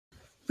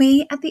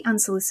We at the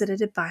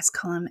Unsolicited Advice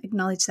column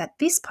acknowledge that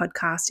this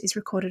podcast is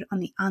recorded on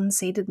the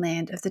unceded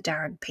land of the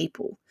Darug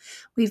people.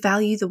 We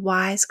value the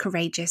wise,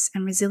 courageous,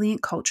 and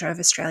resilient culture of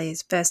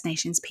Australia's First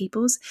Nations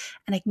peoples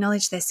and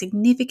acknowledge their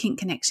significant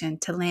connection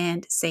to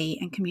land, sea,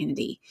 and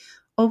community.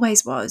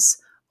 Always was,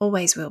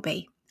 always will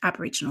be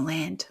Aboriginal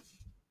land.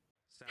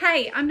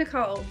 Hey, I'm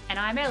Nicole. And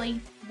I'm Ellie.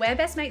 We're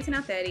best mates in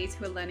our 30s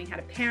who are learning how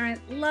to parent,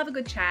 love a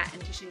good chat,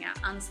 and dishing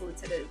out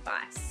unsolicited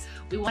advice.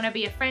 We want to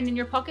be a friend in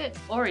your pocket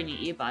or in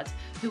your earbuds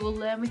who will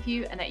learn with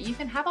you and that you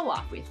can have a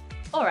laugh with.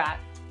 All right.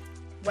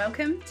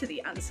 Welcome to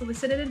the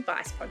Unsolicited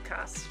Advice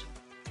podcast.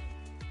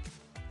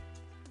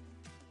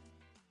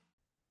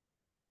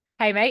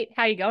 Hey, mate.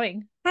 How you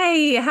going?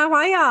 Hey, how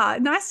are ya?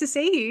 Nice to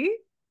see you.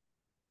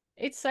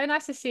 It's so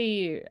nice to see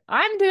you.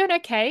 I'm doing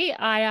okay.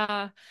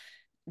 I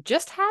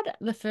just had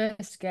the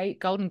first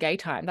golden gay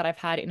time that I've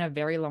had in a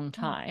very long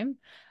time.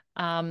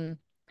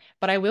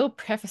 But I will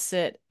preface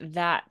it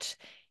that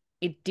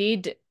it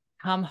did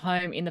come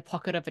home in the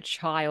pocket of a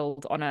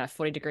child on a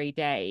 40-degree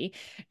day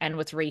and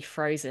was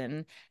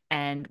refrozen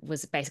and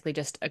was basically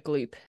just a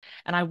gloop.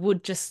 And I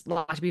would just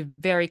like to be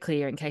very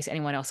clear in case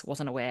anyone else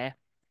wasn't aware,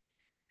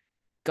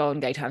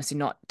 golden gay times do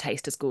not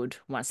taste as good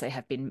once they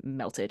have been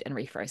melted and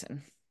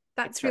refrozen.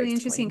 That's really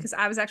interesting because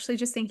I was actually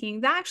just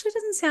thinking that actually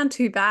doesn't sound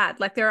too bad.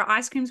 Like there are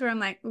ice creams where I'm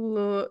like,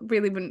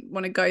 really wouldn't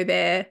want to go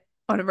there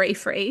on a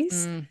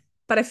refreeze.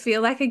 But I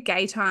feel like a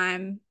gay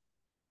time,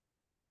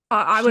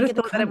 I would have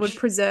thought that it would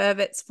preserve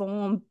its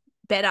form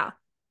better.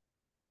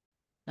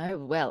 No,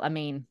 well, I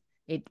mean,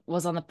 it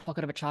was on the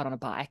pocket of a child on a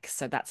bike,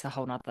 so that's a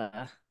whole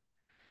nother.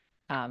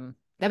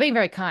 They're being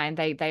very kind.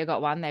 They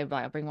got one. They were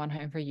like, I'll bring one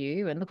home for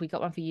you, and look, we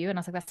got one for you. And I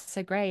was like, that's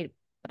so great,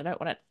 but I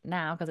don't want it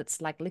now because it's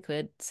like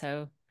liquid,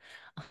 so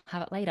I'll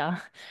have it later.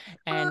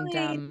 And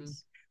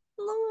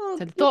Look,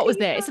 so the thought was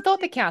there. It's the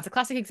thought that counts. A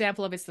classic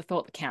example of it's the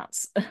thought that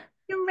counts.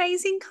 You're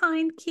raising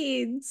kind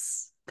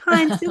kids.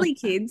 Kind, silly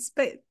kids,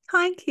 but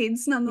kind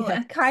kids nonetheless.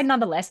 Yeah, kind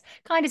nonetheless.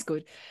 Kind is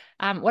good.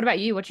 What about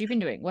you? What have you been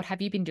doing? What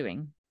have you been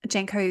doing?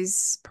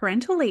 Jenko's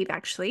parental leave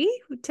actually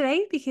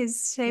today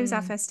because today was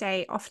our first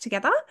day off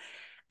together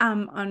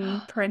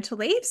on parental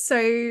leave.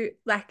 So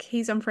like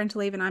he's on parental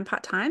leave and I'm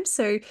part-time.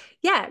 So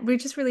yeah, we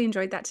just really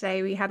enjoyed that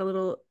today. We had a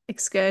little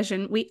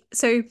excursion.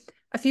 So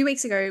a few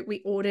weeks ago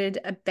we ordered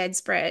a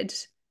bedspread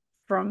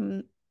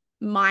from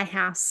my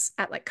house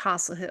at like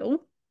Castle Hill,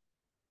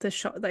 the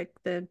shop, like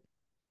the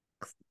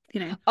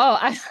Oh,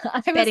 I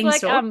was like,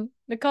 store.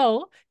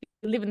 Nicole,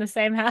 you live in the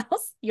same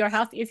house. Your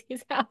house is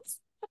his house.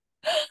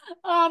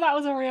 Oh, that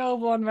was a real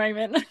one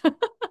moment.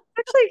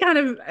 Actually, kind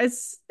of,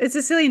 it's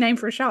a silly name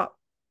for a shop.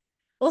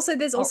 Also,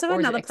 there's also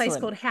another place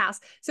called House.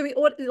 So we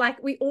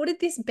ordered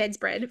this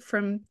bedspread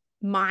from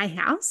my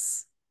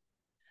house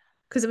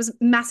because it was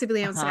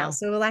massively on sale.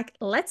 So we're like,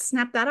 let's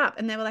snap that up.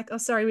 And they were like, oh,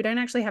 sorry, we don't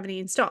actually have any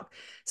in stock.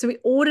 So we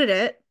ordered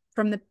it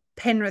from the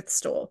Penrith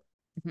store.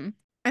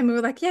 And we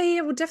were like,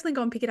 yeah, we'll definitely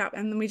go and pick it up.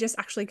 And then we just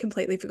actually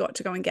completely forgot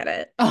to go and get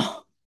it.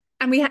 Oh.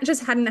 And we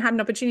just hadn't had an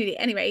opportunity.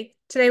 Anyway,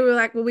 today we were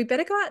like, well, we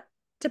better go out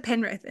to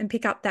Penrith and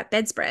pick up that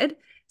bedspread.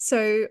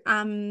 So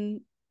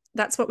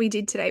that's what we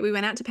did today. We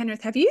went out to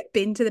Penrith. Have you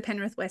been to the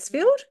Penrith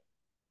Westfield?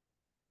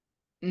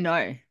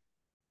 No.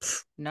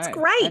 It's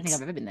great. I don't think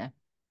I've ever been there.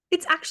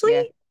 It's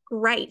actually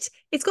great.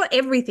 It's got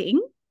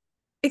everything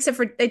except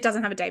for it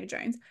doesn't have a David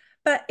Jones,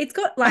 but it's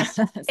got like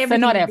everything. So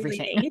not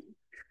everything. Really.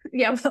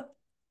 Yeah, well,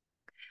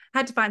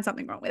 had to find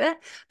something wrong with it.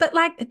 But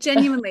like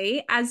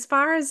genuinely, as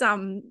far as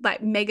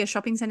like mega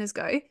shopping centers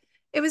go,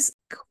 it was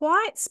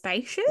quite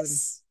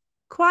spacious,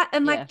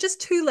 and like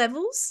just 2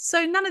 levels.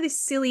 So none of this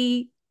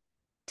silly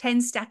 10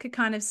 stacker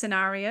kind of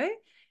scenario.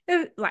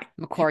 Like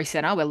Macquarie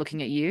Centre, we're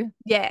looking at you.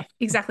 Yeah,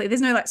 exactly.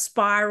 There's no like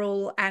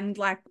spiral and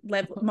like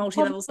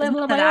multi-levels. What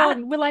level am I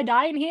on? Will I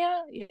die in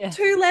here? Yeah.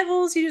 2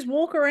 levels, you just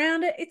walk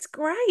around it. It's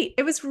great.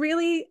 It was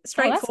really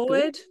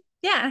straightforward.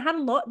 Yeah, and had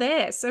a lot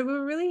there. So we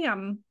were really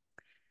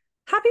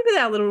happy with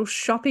our little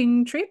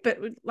shopping trip, but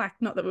like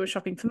not that we were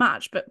shopping for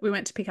much, but we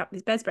went to pick up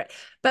this bedspread.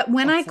 But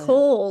when I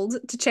called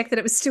to check that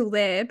it was still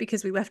there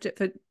because we left it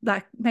for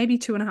like maybe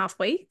 2.5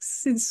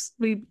 weeks since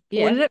we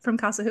ordered it from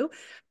Castle Hill,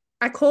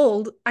 I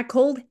called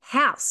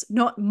House,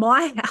 not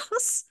my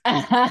house.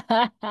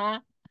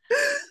 That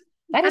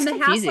is and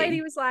the house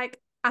lady was like,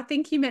 I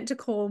think you meant to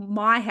call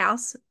my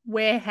house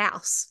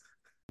warehouse.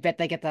 I bet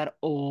they get that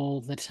all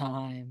the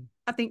time.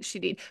 I think she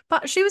did.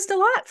 But she was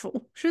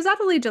delightful. She was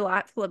utterly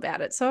delightful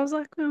about it. So I was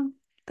like, oh,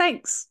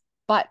 thanks.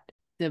 But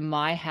the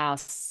my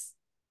house,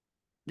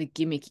 the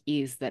gimmick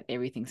is that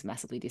everything's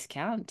massively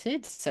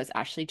discounted. So it's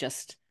actually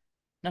just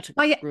not to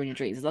ruin your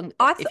dreams. As long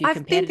if you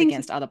compare it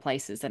against other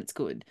places, then it's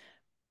good.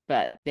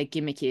 But their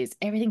gimmick is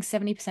everything's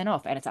 70%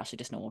 off and it's actually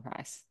just normal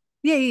price.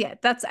 Yeah.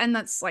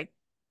 That's like,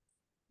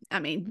 I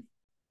mean,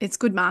 it's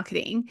good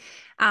marketing.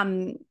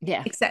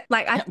 Except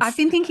like I've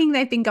been thinking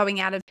they've been going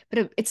out of.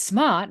 But it's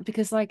smart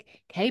because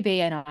like KB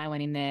and I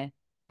went in there,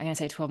 I'm going to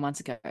say 12 months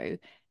ago,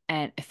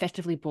 and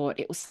effectively bought,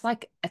 it was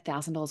like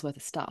 $1,000 worth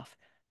of stuff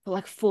for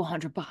like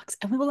 $400.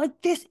 And we were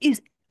like, this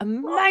is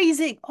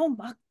amazing. Oh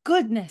my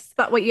goodness.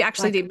 But what you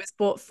actually Like, did was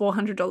bought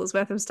 $400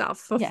 worth of stuff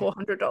for yeah.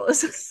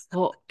 $400.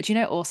 Well, do you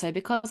know also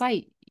because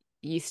I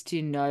used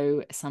to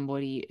know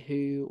somebody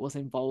who was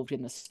involved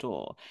in the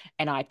store,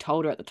 and I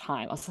told her at the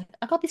time, I was like,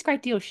 I got this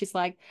great deal. She's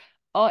like,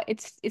 oh,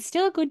 it's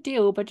still a good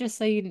deal, but just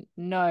so you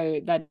know,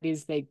 that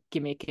is their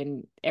gimmick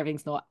and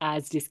everything's not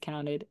as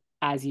discounted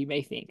as you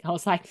may think. I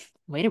was like,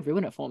 way to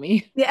ruin it for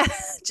me. Yeah,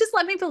 just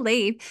let me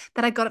believe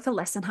that I got it for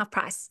less than half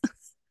price.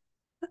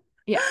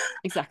 Yeah,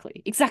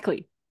 exactly.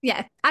 Exactly.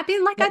 Yeah, I've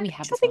been like Let I've me been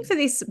have this shopping one. for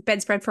this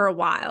bedspread for a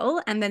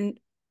while, and then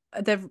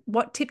the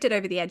what tipped it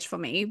over the edge for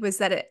me was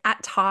that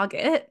at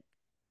Target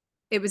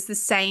it was the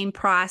same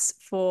price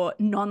for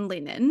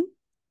non-linen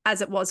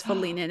as it was for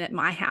linen at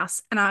my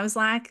house, and I was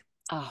like,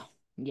 Oh,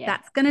 yeah.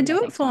 that's gonna No, do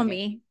it thanks, for Target.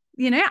 me,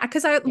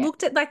 because I Yeah.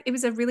 looked at like it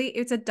was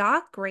a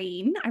dark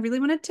green. I really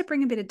wanted to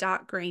bring a bit of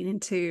dark green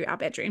into our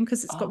bedroom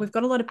because we've Oh,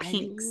 got a lot of I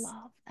pinks.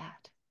 love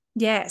that.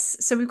 Yes.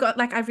 So we've got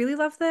like I really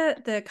love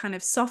the kind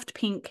of soft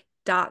pink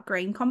dark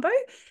green combo.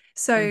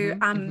 So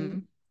Mm-hmm. Mm-hmm.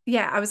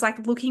 yeah, I was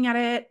like looking at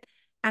it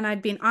and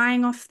I'd been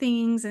eyeing off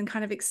things and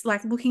kind of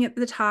like looking at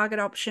the Target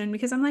option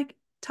because I'm like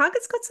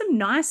Target's got some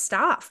nice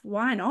stuff.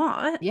 Why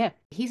not? Yeah.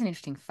 Here's an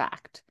interesting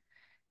fact.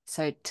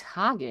 So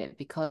Target,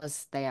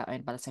 because they are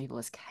owned by the same people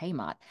as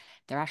Kmart,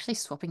 they're actually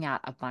swapping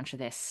out a bunch of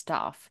their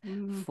stuff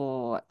Mm.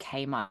 for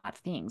Kmart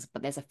things,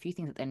 but there's a few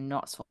things that they're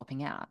not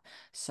swapping out.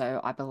 So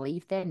I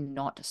believe they're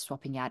not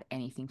swapping out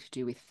anything to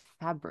do with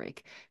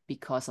fabric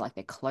because like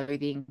their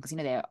clothing, because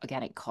their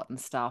organic cotton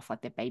stuff,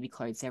 like their baby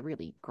clothes, they're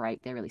really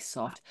great, they're really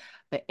soft.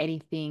 But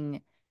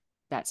anything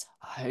that's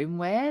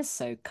homewares,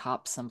 so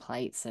cups and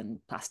plates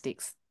and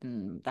plastics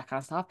and that kind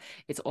of stuff,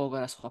 it's all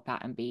going to swap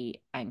out and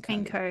be Anko.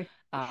 Anko.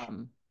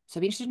 So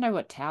I'd be interested to know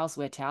what towels,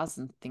 where towels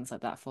and things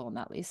like that fall on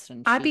that list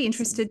and I'd be sheets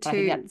and interested but I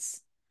think too.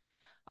 that's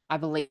I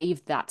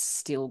believe that's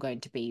still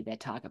going to be their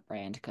target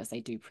brand because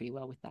they do pretty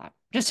well with that.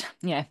 Just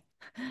yeah,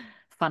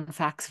 fun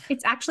facts.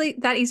 It's actually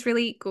that is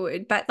really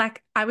good, but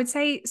like I would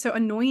say, so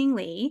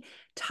annoyingly,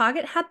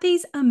 Target had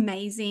these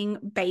amazing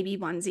baby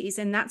onesies,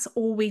 and that's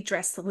all we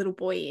dressed the little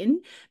boy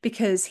in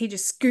because he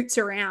just scoots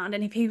around,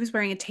 and if he was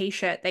wearing a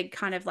t-shirt, they'd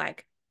kind of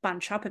like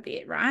bunch up a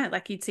bit, right?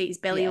 Like you'd see his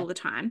belly Yeah, all the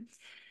time.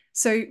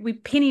 So we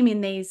pin him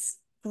in these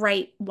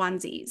great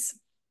onesies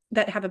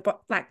that have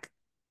like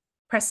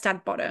press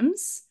stud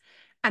bottoms,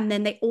 and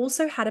then they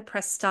also had a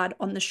press stud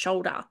on the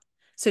shoulder.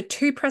 So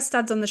two press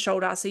studs on the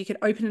shoulder, so you could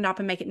open it up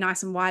and make it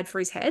nice and wide for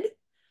his head,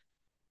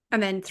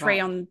 and then three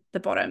right. on the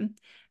bottom.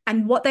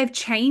 And what they've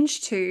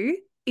changed to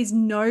is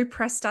no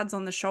press studs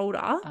on the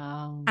shoulder,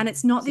 and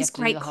it's not So you this have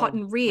to do great the whole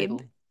cotton rib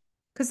wriggle.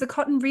 because the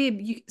cotton rib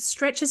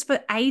stretches for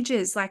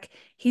ages. Like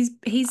he's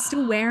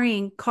still Ah,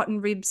 wearing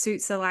cotton rib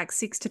suits that are like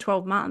 6 to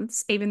 12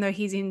 months, even though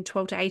he's in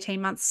 12 to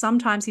 18 months.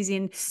 Sometimes he's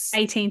in s-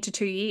 18 to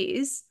 2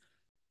 years.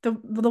 The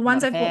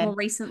ones not a I've bought more fan.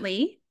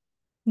 recently,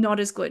 not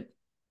as good.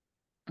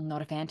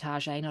 Not a fan,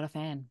 Tajay, not a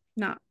fan.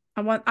 No,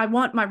 I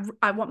want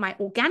my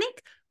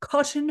organic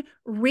cotton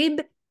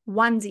rib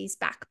onesies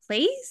back,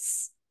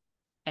 please.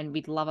 And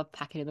we'd love a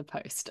packet in the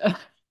post.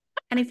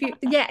 And if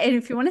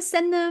you want to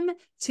send them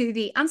to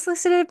the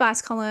unsolicited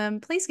advice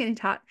column, please get in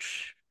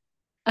touch.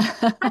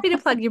 Happy to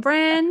plug your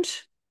brand.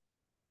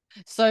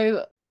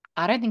 So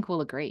I don't think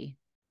we'll agree.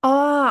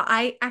 Oh,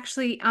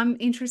 I'm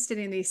interested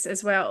in this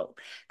as well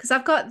because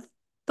I've got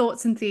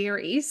thoughts and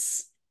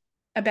theories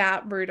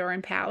about rude or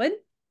empowered.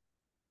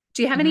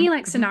 Do you have any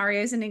like Hmm.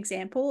 scenarios, an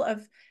example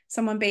of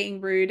someone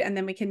being rude, and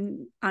then we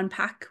can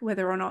unpack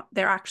whether or not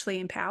they're actually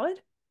empowered?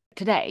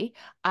 Today,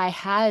 I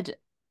had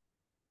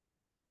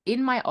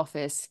in my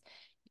office,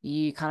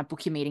 you kind of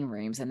book your meeting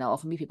rooms, and there'll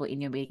often be people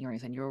in your meeting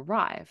rooms when you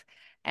arrive.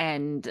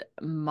 And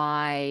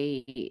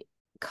my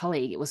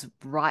colleague, it was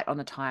right on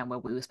the time where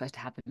we were supposed to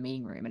have the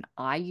meeting room, and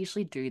I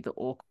usually do the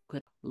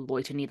awkward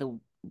loiter near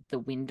the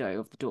window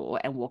of the door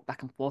and walk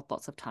back and forth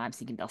lots of times,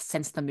 thinking they'll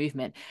sense the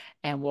movement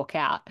and walk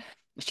out.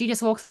 She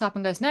just walks up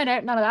and goes, "No, no,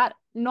 none of that."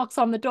 Knocks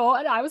on the door,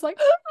 and I was like,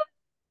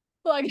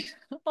 like,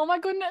 oh my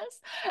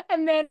goodness.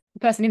 And then the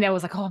person in there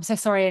was like, oh, I'm so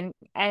sorry,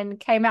 and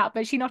came out,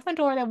 but she knocked on the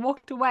door and then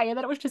walked away. And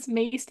then it was just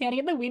me standing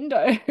at the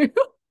window.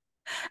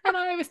 And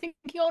I was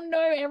thinking, oh no,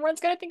 everyone's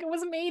going to think it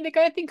was me. They're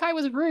going to think I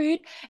was rude.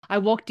 I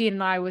walked in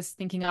and I was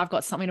thinking, I've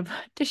got something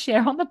to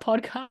share on the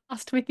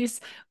podcast with this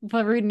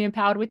for Rude and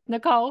Empowered with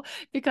Nicole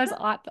because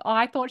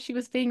I thought she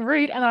was being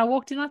rude. And then I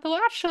walked in and I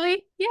thought,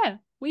 actually, yeah,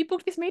 we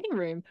booked this meeting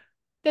room.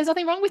 There's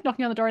nothing wrong with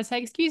knocking on the door and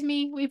saying, excuse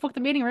me, we booked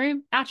the meeting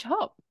room at your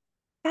hop.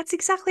 That's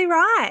exactly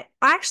right.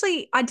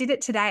 I did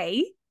it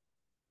today.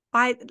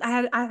 I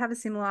have a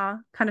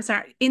similar kind of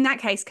scenario. In that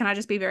case, can I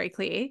just be very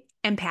clear?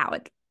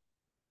 Empowered.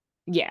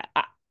 Yeah,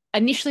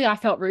 initially I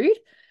felt rude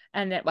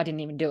and then I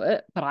didn't even do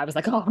it, but I was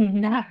like, oh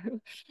no.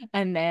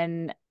 And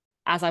then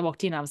as I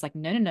walked in, I was like,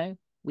 no, no, no,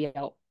 we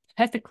are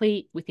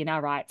perfectly within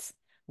our rights.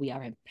 We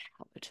are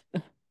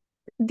empowered.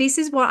 This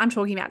is what I'm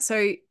talking about.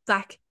 So,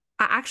 like,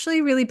 I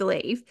actually really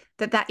believe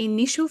that that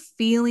initial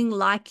feeling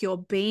like you're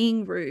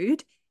being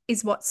rude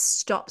is what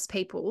stops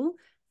people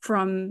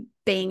from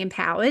being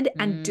empowered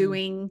and Mm,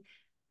 doing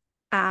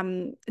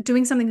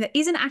doing something that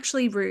isn't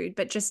actually rude,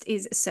 but just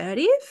is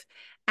assertive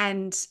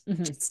and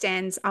Hmm. just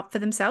stands up for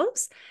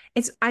themselves.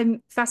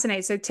 I'm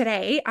fascinated. So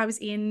today I was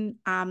in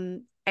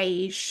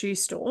a shoe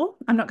store.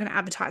 I'm not going to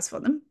advertise for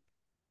them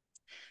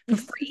for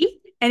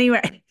free.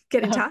 Anyway,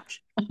 get in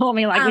touch. I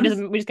mean, like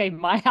Um, we just gave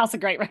my house a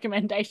great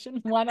recommendation.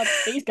 Why not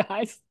these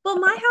guys? well,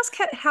 my house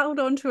cat held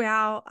on to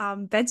our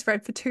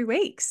bedspread for 2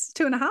 weeks,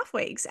 2.5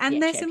 weeks, and Yeah,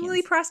 they're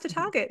similarly champions. priced to Mhm.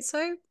 Target.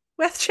 So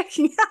worth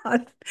checking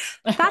out.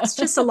 That's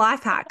just a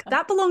life hack.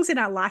 That belongs in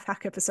our life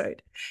hack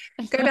episode.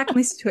 Go back and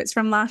listen to it. It's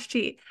from last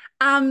year.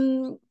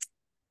 Um,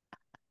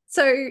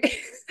 so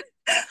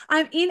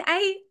I'm in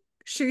a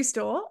shoe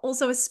store,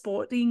 also a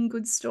sporting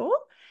goods store,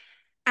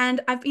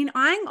 and I've been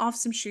eyeing off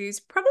some shoes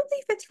probably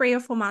for 3 or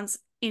 4 months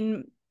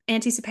in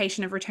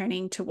anticipation of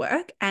returning to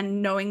work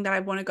and knowing that I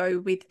want to go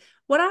with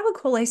what I would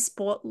call a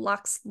sport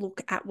luxe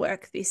look at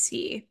work this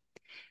year.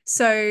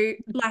 So,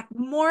 like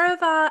more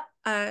of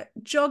a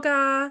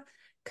jogger,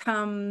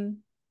 come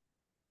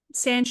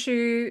sand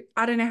shoe.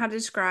 I don't know how to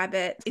describe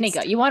it. It's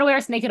Sneaker. You want to wear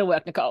a sneaker to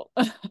work, Nicole?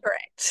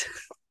 correct.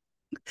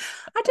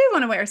 I do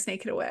want to wear a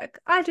sneaker to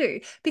work. I do,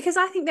 because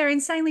I think they're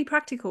insanely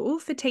practical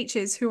for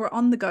teachers who are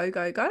on the go,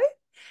 go, go.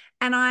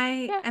 And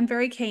I Yeah. am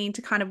very keen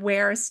to kind of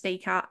wear a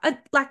sneaker,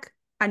 like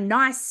a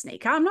nice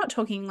sneaker. I'm not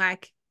talking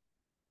like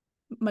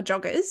my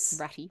joggers,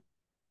 Ratty.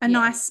 a Yeah.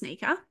 nice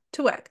sneaker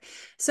to work.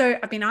 So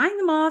I've been eyeing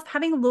them off,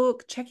 having a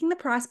look, checking the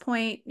price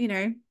point,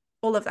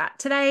 all of that.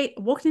 Today,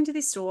 I walked into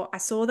this store, I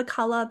saw the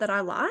color that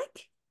I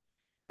like,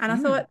 and I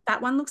Mm. thought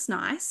that one looks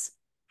nice.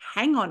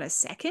 Hang on a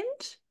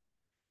second.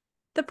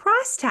 The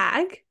price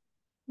tag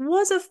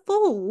was a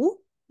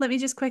full, let me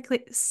just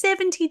quickly,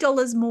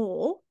 $70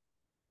 more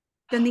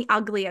than the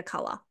uglier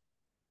color,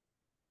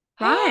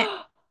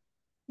 right?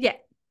 Yeah.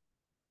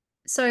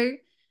 So,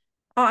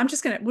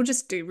 we'll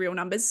just do real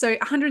numbers. So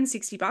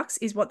 $160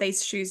 is what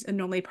these shoes are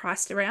normally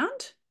priced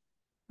around,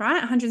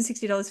 right?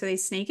 $160 for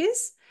these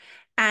sneakers.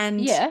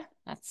 And Yeah,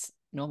 that's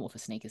normal for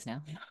sneakers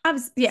now, I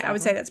would say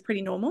sadly. that's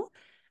pretty normal.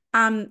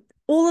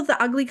 All of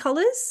the ugly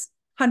colors,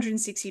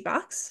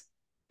 $160.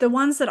 The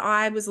ones that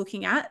I was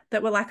looking at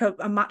that were like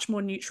a much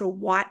more neutral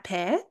white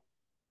pair,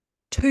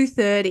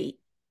 230.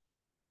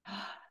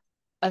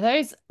 Are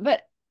those,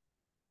 but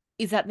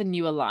is that the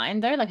newer line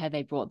though? Like, have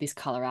they brought this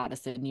color out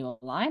as the newer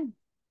line?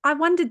 I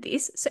wondered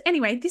this. So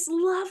anyway, this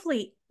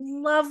lovely,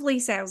 lovely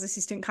sales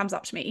assistant comes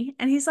up to me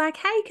and he's like,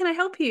 "Hey, can I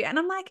help you?" And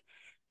I'm like,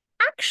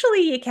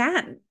 "Actually, you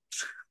can."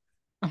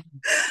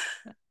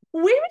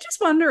 We were just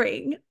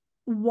wondering,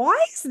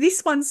 why is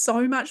this one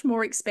so much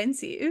more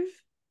expensive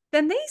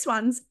than these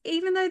ones,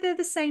 even though they're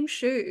the same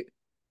shoe?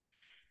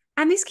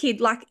 And this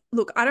kid, like,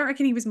 look, I don't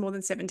reckon he was more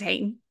than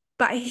 17,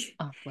 but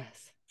Oh,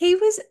 bless. he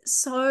was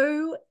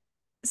so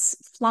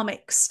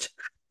flummoxed,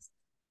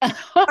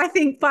 I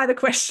think, by the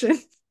question.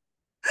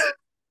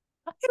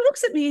 He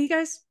looks at me and he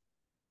goes,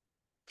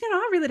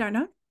 I really don't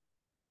know.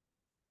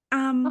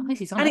 Oh, at least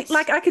he's And like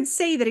honest. I could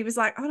see that he was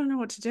like, I don't know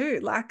what to do.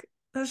 Like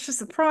that's just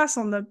the price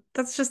on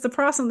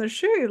the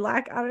shoe.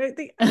 Like I don't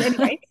think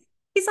anyway.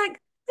 He's like,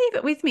 leave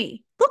it with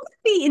me. Look at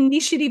the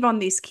initiative on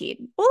this kid.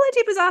 All I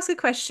did was ask a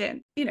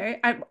question.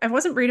 I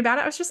wasn't rude about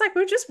it. I was just like,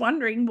 we're just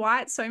wondering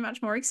why it's so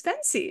much more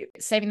expensive.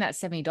 Saving that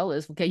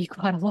 $70 will get you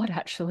quite a lot,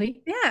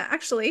 actually. Yeah,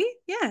 actually,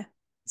 yeah.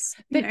 It's,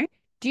 But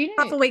do you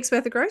half know a week's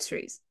worth of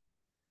groceries.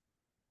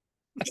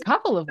 a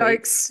couple of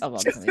weeks? Jokes. Oh, well,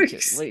 something to,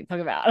 Jokes. what are you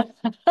talking about?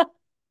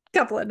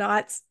 Couple of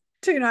nights.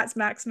 2 nights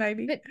max,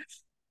 maybe. But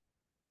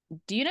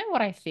do you know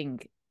what I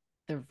think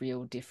the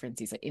real difference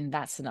is in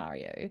that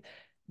scenario?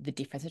 The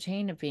difference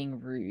between being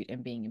rude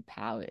and being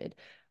empowered.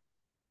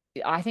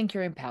 I think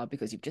you're empowered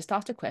because you've just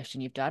asked a question,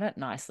 you've done it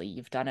nicely,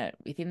 you've done it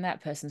within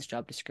that person's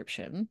job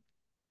description.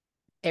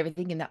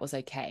 Everything in that was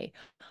okay.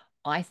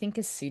 I think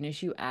as soon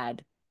as you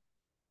add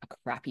a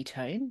crappy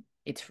tone,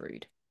 it's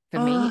rude. For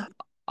me,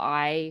 Oh,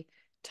 I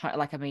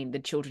mean, the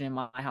children in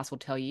my house will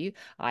tell you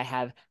I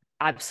have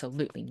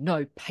absolutely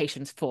no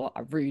patience for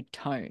a rude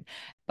tone.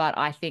 But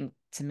I think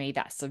to me,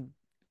 that's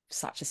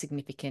such a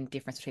significant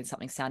difference between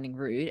something sounding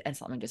rude and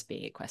something just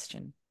being a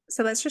question.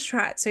 so let's just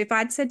try it. So if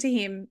I'd said to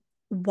him,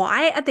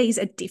 why are these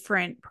a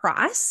different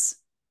price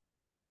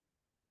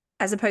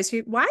as opposed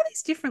to why are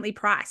these differently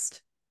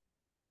priced?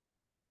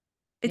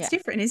 It's Yeah.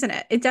 different, isn't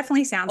it? It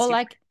definitely sounds Or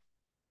different. like,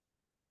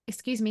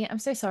 excuse me, I'm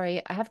so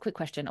sorry. I have a quick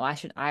question. Or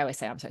I always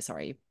say I'm so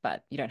sorry,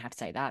 but you don't have to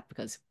say that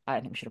because I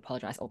don't think we should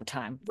apologize all the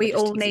time. We're We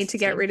just all need to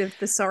get existing. rid of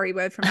the sorry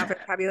word from our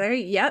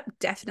vocabulary. Yep,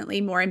 definitely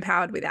more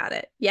empowered without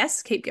it.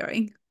 Yes, keep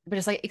going. But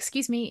it's like,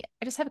 excuse me,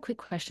 I just have a quick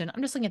question.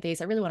 I'm just looking at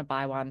these. I really want to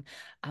buy one,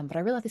 but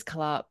I really like this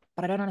color,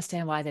 but I don't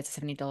understand why there's a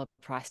 $70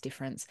 price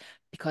difference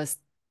because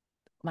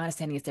my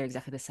understanding is they're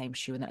exactly the same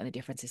shoe and the only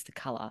difference is the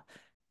color.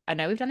 I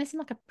know we've done this in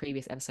like a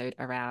previous episode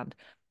around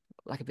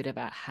like a bit of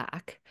a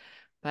hack,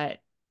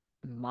 but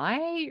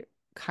my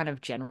kind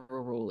of general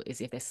rule is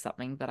if there's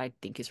something that I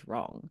think is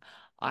wrong,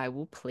 I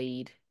will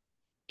plead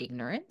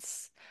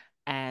ignorance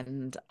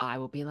and I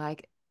will be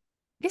like,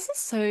 this is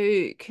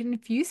so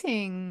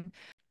confusing.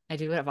 I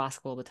do it at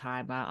basketball all the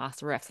time. I ask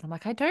the refs, and I'm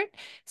like, I don't,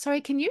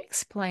 sorry, can you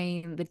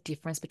explain the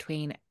difference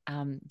between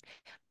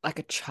like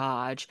a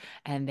charge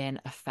and then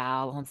a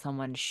foul on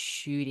someone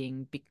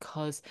shooting?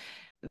 Because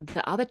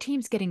the other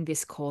team's getting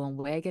this call and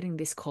we're getting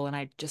this call, and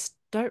I just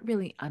don't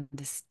really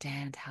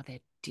understand how they're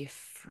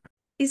different.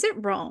 Is it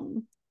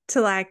wrong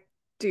to like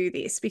do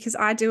this? Because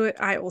I do it,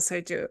 I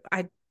also do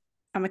it.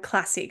 I'm a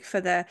classic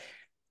for the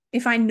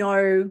if I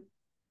know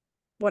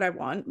what I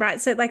want,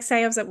 right? So like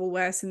say I was at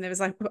Woolworths and there was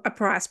like a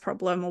price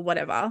problem or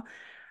whatever,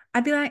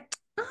 I'd be like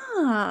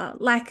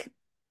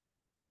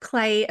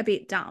play a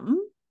bit dumb.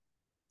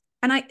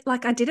 And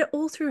I did it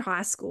all through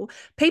high school.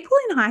 People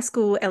in high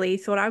school, Ellie,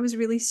 thought I was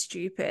really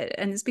stupid.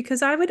 And it's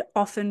because I would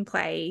often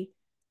play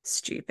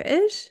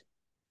stupid.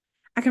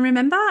 I can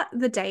remember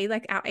the day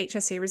like our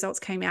HSC results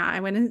came out. I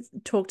went and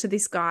talked to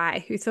this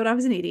guy who thought I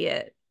was an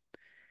idiot.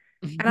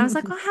 And I was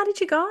like, oh, how did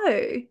you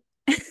go?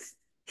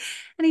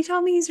 And he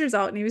told me his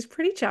result and he was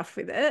pretty chuffed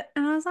with it.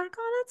 And I was like,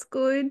 oh, that's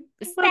good.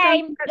 Well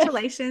done. Same.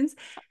 Congratulations.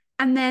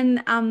 And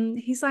then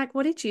he's like,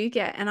 what did you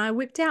get? And I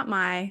whipped out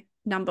my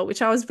number,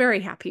 which I was very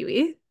happy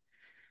with.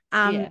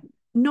 Um, Yeah,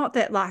 not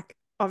that like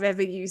I've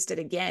ever used it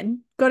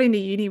again. Got into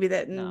uni with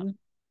it no, and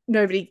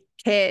nobody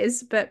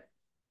cares, but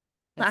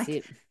that's like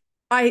it.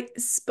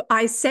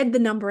 I said the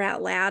number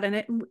out loud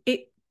and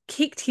it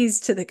kicked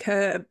his to the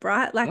curb,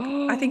 right? Like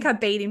I think I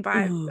beat him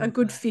by a Ooh.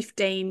 good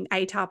 15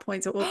 ATAR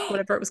points or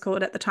whatever it was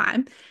called at the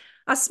time.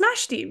 I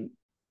smashed him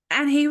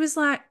and he was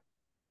like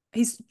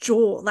his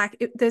jaw,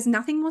 like there's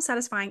nothing more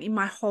satisfying in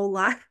my whole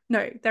life.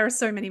 No, there are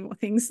so many more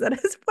things that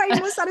is way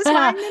more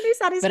satisfying than his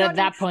But at satisfying.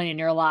 that point in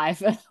your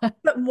life,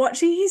 But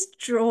watching his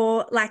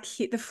jaw like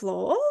hit the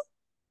floor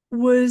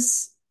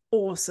was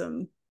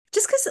awesome.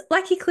 Just because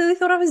like he clearly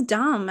thought I was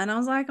dumb and I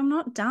was like, I'm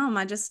not dumb.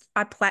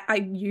 I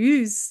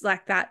use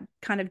like that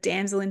kind of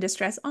damsel in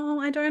distress. Oh,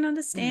 I don't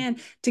Mm, understand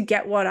to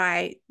get what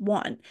I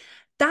want.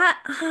 That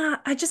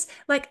I just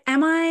like,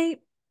 am I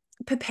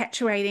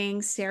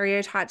perpetuating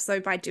stereotypes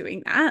though by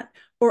doing that?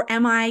 Or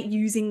am I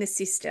using the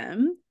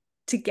system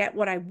to get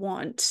what I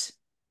want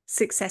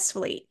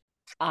successly?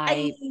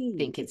 I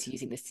think Hey. it's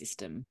using the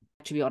system.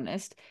 To be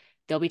honest,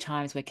 there'll be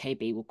times where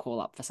KB will call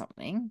up for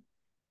something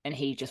and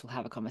he just will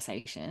have a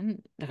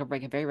conversation,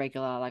 like very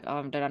regular, like, oh,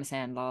 I don't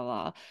understand, la la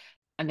la.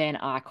 And then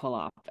I call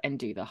up and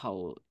do the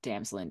whole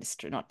damsel in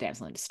distress, not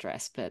damsel in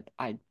distress, but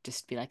I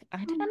just be like, I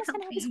don't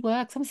understand Help how this me.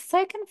 works. I'm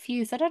so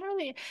confused. I don't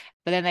really.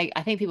 But then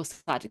I think people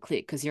start to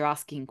click because you're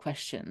asking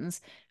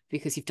questions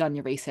because you've done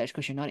your research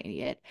because you're not an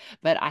idiot.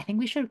 But I think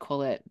we should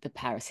call it the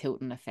Paris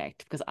Hilton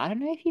effect because I don't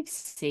know if you've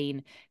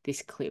seen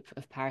this clip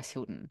of Paris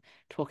Hilton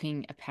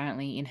talking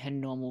apparently in her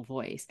normal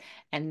voice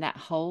and that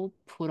whole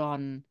put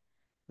on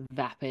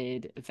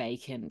vapid,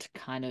 vacant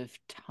kind of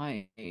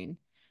tone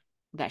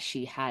that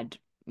she had,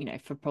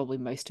 for probably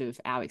most of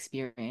our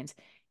experience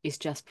is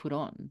just put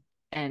on.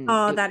 And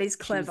Oh, it that is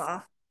she was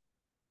clever.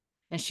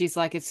 and she's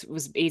like, it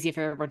was easier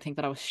for everyone to think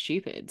that I was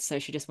stupid. So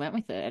she just went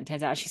with it. And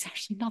turns out she's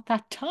actually not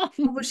that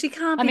Oh, dumb. well, she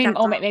can't I be mean, that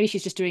or dumb. maybe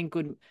she's just doing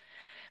good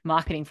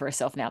marketing for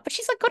herself now, but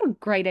she's like got a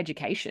great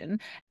education.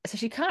 So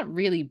she can't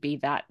really be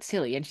that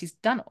silly. And she's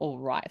done all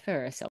right for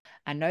herself.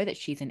 I know that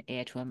she's an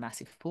heir to a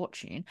massive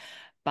fortune,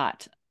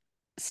 but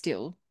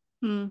still,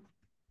 Mm.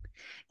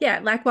 Yeah,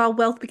 like while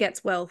wealth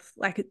begets wealth,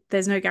 like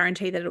there's no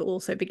guarantee that it'll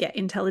also beget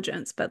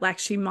intelligence, but like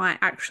she might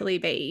actually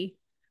be.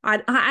 I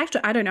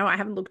don't know. I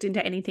haven't looked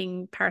into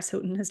anything Paris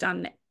Hilton has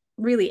done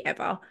really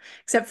ever,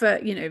 except for,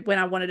 when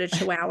I wanted a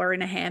chihuahua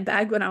in a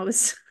handbag when I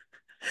was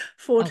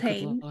oh, good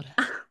 14. Lord.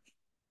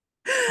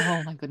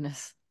 Oh my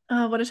goodness.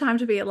 Oh, what a time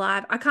to be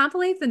alive. I can't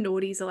believe the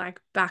naughties are like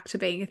back to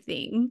being a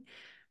thing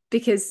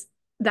because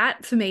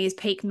that for me is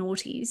peak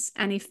naughties.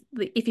 And if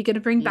you're going to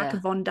bring back a Yeah.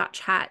 Von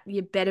Dutch hat,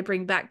 you better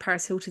bring back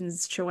Paris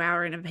Hilton's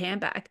chihuahua in a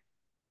handbag.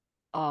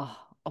 Oh,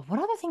 what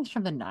other things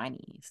from the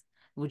 90s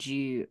would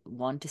you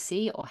want to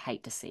see or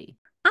hate to see?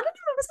 I don't know.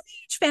 I wasn't a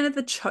huge fan of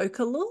the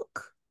choker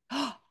look.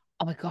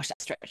 Oh my gosh,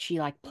 that stretchy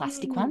like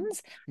plastic Mm.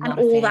 ones. And Not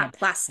a all that fan.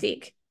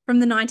 plastic from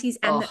the 90s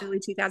and the Oh, early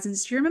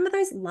 2000s. Do you remember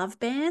those love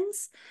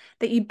bands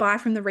that you'd buy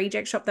from the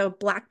reject shop? They were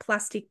black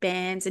plastic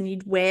bands and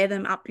you'd wear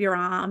them up your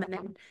arm and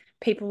then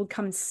people would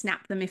come and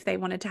snap them if they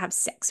wanted to have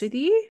sex with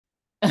you.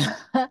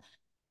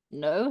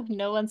 no,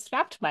 no one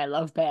strapped my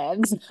love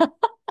bands.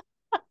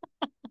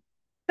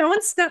 No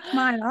one snapped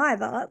mine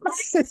either.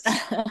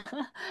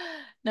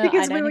 No,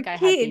 I Because we don't were think I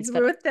had these, kids, we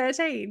but were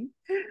 13.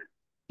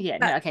 yeah,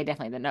 But no, okay,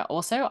 definitely. No,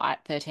 also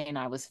at 13,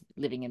 I was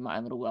living in my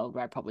own little world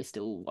where I probably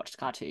still watched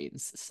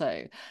cartoons.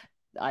 So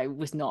I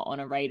was not on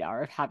a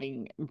radar of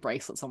having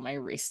bracelets on my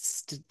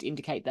wrists to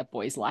indicate that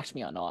boys liked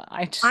me or not.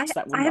 I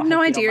That would I have not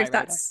no have been on idea my if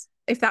radar.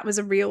 that was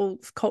a real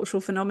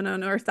cultural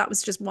phenomenon or if that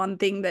was just one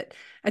thing that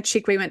a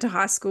chick we went to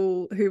high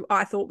school who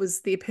I thought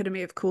was the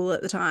epitome of cool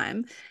at the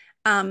time.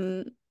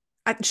 Um,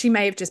 she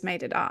may have just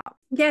made it up.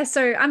 Yeah,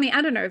 so I mean,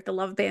 I don't know if the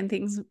love band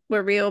things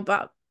were real,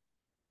 but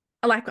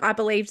like I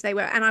believed they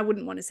were, and I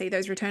wouldn't want to see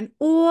those return.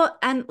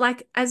 And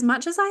like as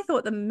much as I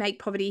thought the Make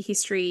Poverty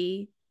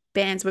History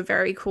bands were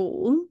very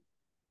cool,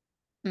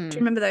 do you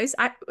Mm. remember those?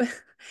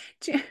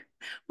 Do you,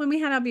 when we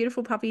had our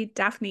beautiful puppy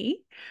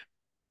Daphne,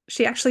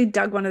 she actually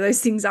dug one of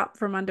those things up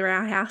from under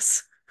our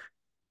house.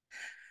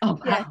 Oh,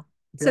 Yeah. wow.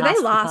 So they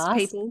Blast from the last, past.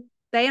 people.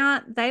 They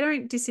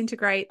don't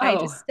disintegrate. They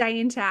just Oh, stay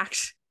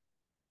intact.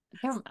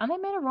 are they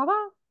made of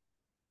rubber?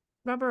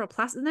 Rubber or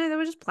plastic? No, they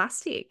were just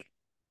plastic.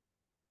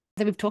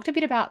 So we've talked a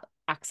bit about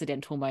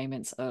accidental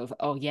moments of,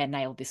 oh yeah,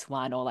 nailed this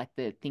one, or like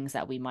the things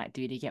that we might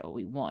do to get what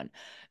we want.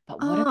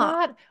 But what Oh,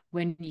 about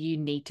when you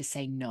need to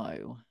say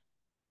no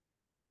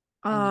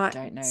and you oh,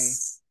 don't know?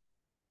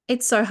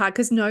 it's so hard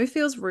because no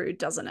feels rude,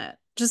 doesn't it?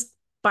 Just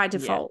by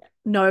Yeah. default.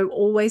 No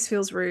always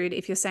feels rude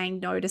if you're saying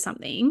no to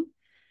something.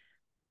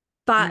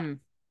 But Mm,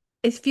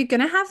 if you're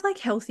going to have like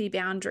healthy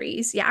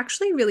boundaries, you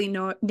actually really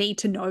need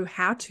to know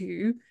how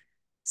to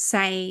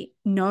say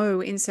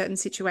no in certain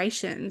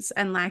situations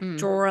and like mm,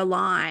 draw a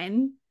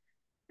line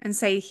and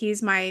say,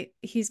 here's my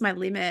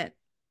limit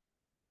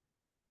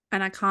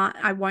and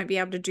I won't be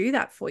able to do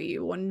that for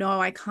you, or no,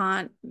 I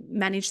can't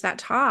manage that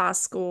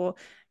task, or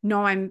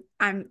no,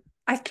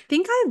 I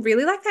think I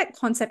really like that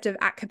concept of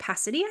at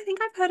capacity. I think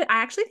I've heard it.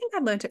 I actually think I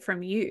learned it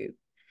from you.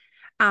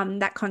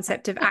 That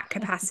concept of at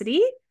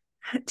capacity.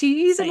 Do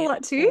you use it a say it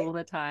lot too? all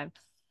the time.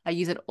 I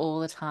use it all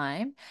the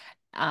time.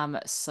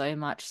 So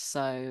much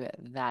so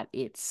that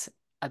it's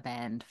a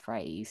banned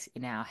phrase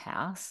in our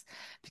house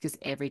because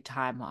every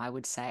time I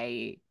would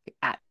say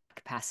at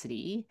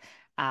capacity,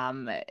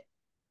 um,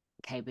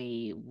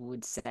 KB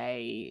would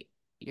say,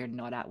 "You're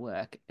not at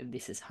work,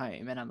 this is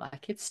home." And I'm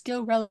like, it's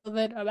still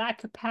relevant. I'm at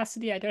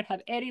capacity. I don't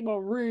have any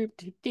more room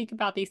to think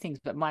about these things.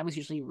 But mine was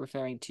usually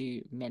referring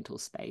to mental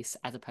space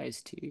as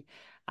opposed to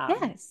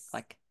Yes.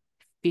 like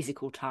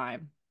physical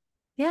time.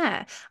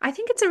 Yeah, I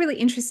think it's a really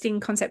interesting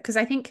concept because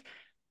I think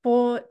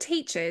for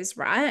teachers,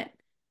 right,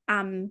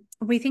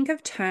 we think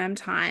of term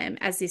time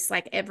as this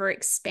like ever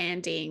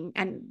expanding.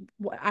 And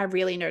what I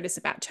really notice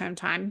about term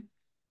time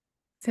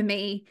for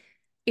me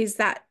is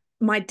that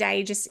my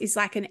day just is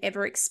like an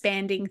ever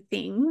expanding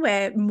thing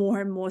where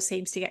more and more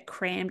seems to get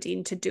crammed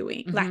into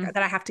doing, like Hmm.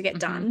 that I have to get Hmm.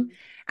 done.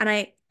 And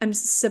I am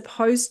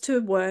supposed to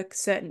work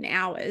certain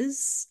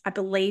hours. I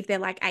believe they're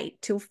like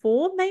 8 till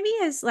 4, maybe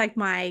as like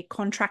my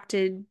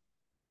contracted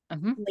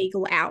Hmm.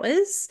 legal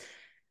hours.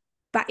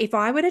 But if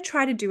I were to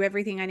try to do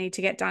everything I need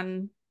to get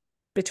done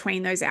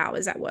between those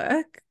hours at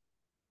work,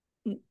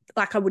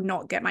 like I would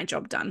not get my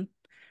job done.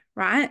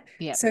 Right.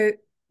 Yep. So,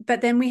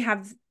 but then we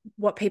have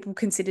what people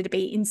consider to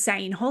be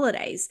insane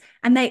holidays.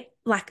 And they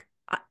like,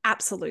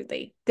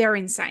 absolutely, they're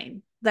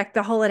insane. Like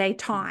the holiday Mm.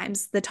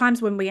 times, the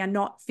times when we are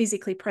not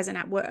physically present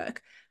at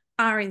work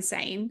are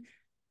insane.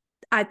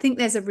 I think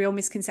there's a real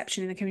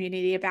misconception in the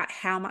community about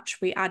how much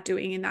we are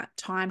doing in that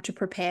time to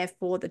prepare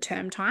for the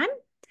term time.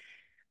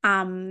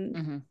 Um,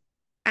 Hmm.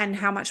 and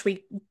how much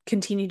we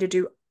continue to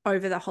do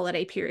over the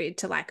holiday period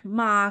to like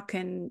mark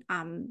and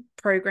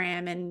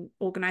program and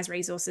organize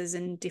resources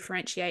and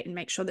differentiate and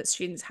make sure that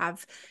students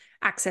have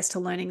access to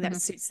learning that Hmm.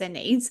 suits their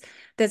needs.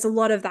 There's a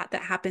lot of that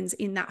that happens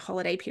in that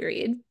holiday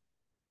period,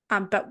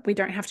 but we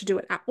don't have to do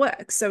it at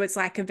work. So it's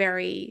like a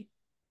very,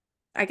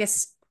 I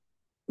guess,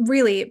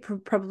 really it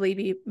probably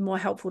be more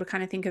helpful to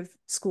kind of think of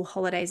school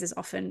holidays as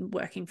often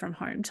working from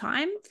home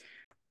time,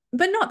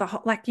 but not the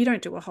whole, like you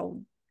don't do a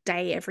whole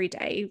day every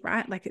day,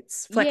 right? Like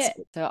it's Yeah.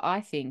 flexible. So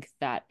I think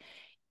that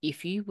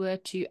if you were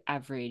to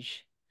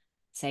average,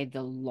 say,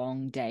 the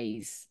long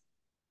days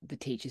the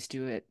teachers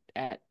do it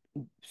at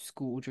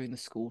school during the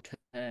school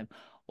term,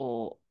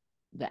 or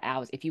the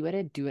hours, if you were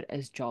to do it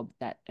as job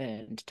that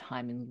earned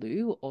time in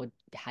lieu or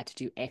had to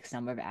do X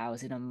number of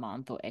hours in a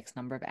month or X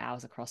number of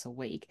hours across a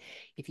week,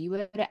 if you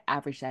were to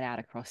average that out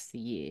across the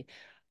year,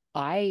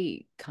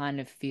 I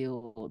kind of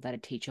feel that a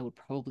teacher would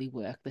probably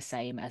work the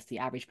same as the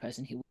average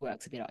person who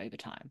works a bit of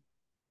overtime.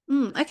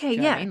 Okay,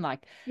 Do you know what I yeah. mean?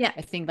 Like, Yeah.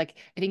 I think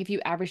if you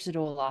averaged it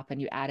all up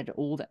and you added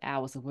all the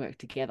hours of work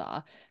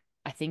together,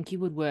 I think you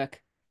would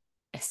work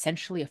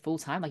essentially a full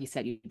time. Like you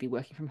said, you'd be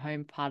working from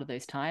home part of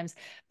those times,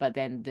 but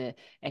then the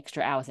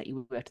extra hours that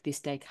you worked this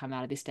day come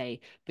out of this day,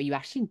 but you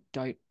actually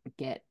don't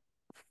get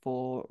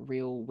 4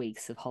 real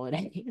weeks of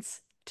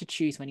holidays to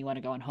choose when you want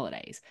to go on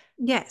holidays.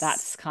 Yes.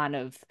 That's kind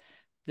of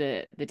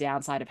the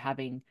downside of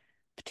having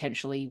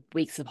potentially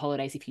weeks of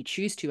holidays if you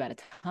choose to at a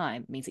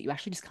time means that you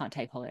actually just can't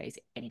take holidays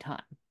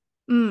anytime.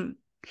 Mm.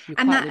 You're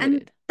And quite and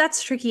limited.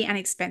 that's tricky and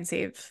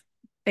expensive.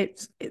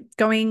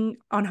 Going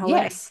on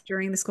holidays Yes,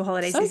 during the school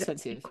holidays so is actually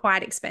expensive.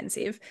 quite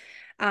expensive.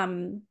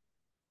 Um,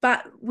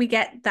 but we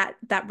get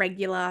that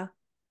regular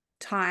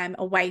time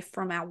away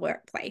from our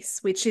workplace,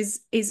 which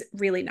is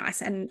really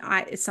nice. And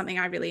it's something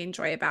I really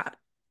enjoy about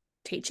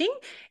teaching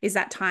is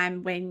that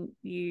time when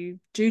you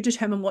do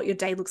determine what your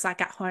day looks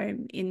like at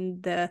home in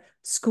the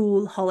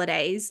school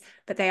holidays,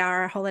 but they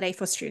are a holiday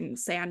for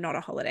students. They are not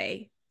a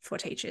holiday for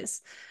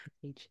teachers.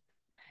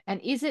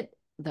 And is it,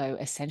 though,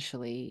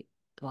 essentially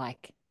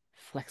like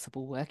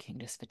flexible working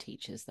just for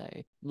teachers,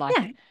 though? Like,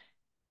 Yeah,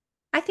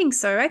 I think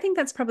so. I think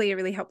that's probably a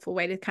really helpful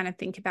way to kind of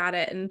think about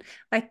it. And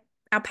like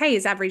our pay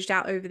is averaged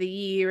out over the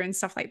year and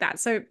stuff like that.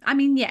 So, I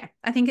mean, yeah,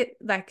 I think it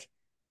like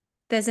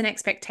there's an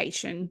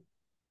expectation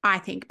I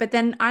think. But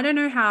then I don't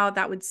know how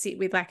that would sit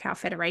with like our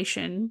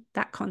federation,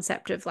 that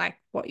concept of like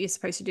what you're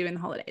supposed to do in the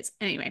holidays.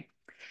 Anyway,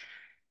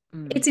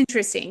 Mm, it's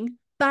interesting.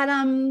 But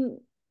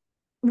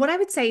what I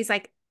would say is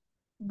like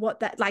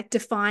what that like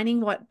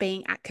defining what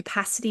being at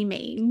capacity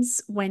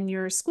means when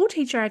you're a school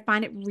teacher, I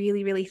find it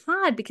really, really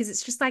hard because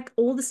it's just like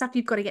all the stuff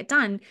you've got to get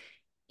done.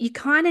 You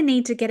kind of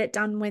need to get it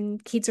done when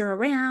kids are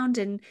around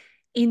and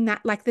in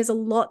that like there's a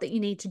lot that you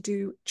need to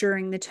do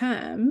during the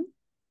term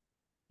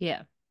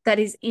yeah. that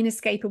is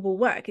inescapable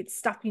work. It's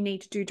stuff you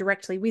need to do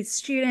directly with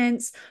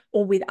students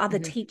or with other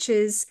Hmm.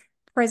 teachers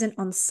present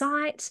on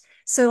site.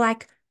 So,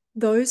 like,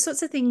 those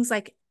sorts of things,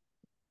 like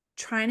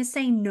trying to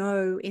say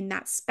no in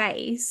that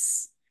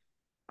space,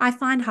 I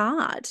find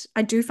hard.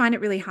 I do find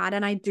it really hard.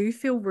 And I do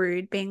feel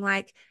rude being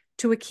like,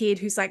 to a kid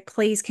who's like,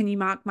 please, can you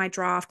mark my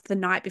draft the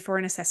night before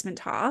an assessment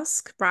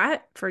task,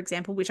 right? For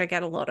example, which I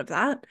get a lot of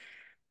that.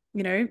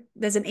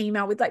 There's an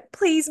email with like,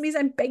 please, miss,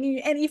 I'm begging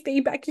you any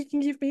feedback you can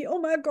give me. Oh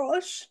my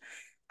gosh.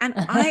 And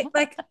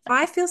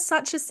I feel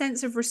such a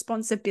sense of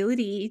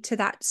responsibility to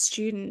that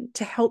student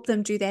to help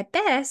them do their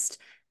best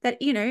that,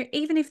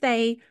 even if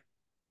they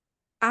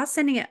are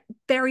sending it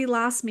very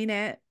last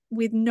minute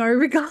with no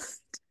regard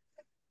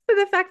for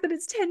the fact that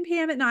it's 10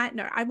 p.m. at night.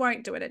 No, I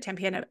won't do it at 10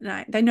 p.m. at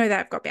night. They know that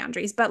I've got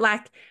boundaries, but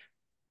like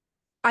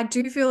I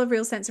do feel a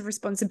real sense of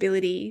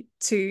responsibility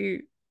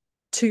to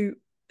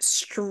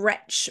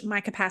stretch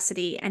my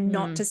capacity and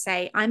not Mm, to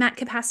say, I'm at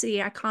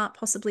capacity. I can't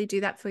possibly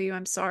do that for you.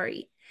 I'm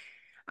sorry.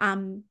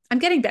 I'm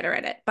getting better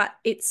at it, but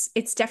it's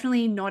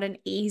definitely not an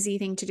easy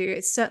thing to do.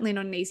 It's certainly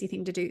not an easy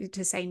thing to do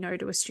to say no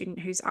to a student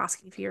who's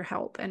asking for your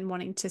help and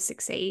wanting to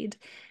succeed.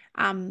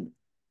 Um,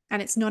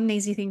 and it's not an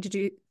easy thing to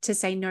do to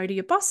say no to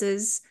your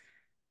bosses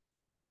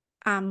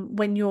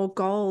when your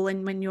goal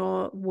and when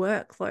your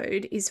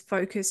workload is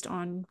focused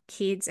on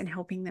kids and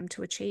helping them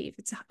to achieve.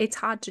 It's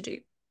hard to do.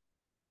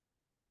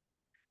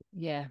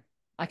 yeah.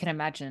 I can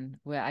imagine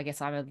where I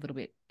guess I'm a little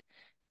bit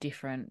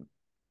different.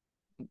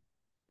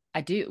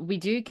 We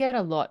do get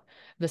a lot,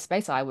 the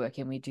space I work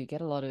in, we do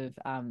get a lot of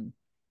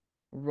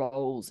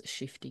roles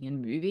shifting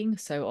and moving.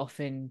 So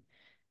often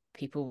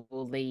people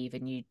will leave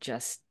and you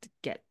just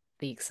get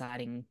the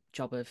exciting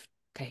job of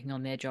taking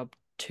on their job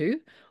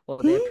too,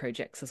 or their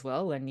projects as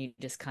well. And you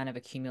just kind of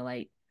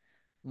accumulate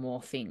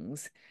more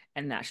things.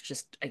 And that's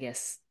just, I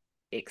guess,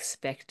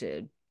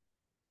 expected.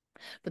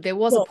 But there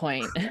was a Whoa.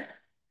 point.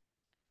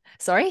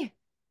 Sorry?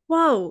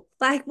 Whoa,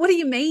 like what do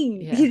you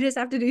mean? Yeah. You just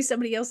have to do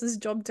somebody else's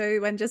job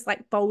too and just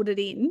like fold it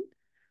in?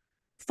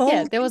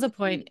 Yeah, Fold there was a in?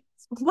 point.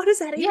 What does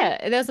that even Yeah,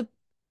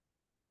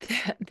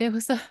 there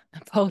was a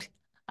fold.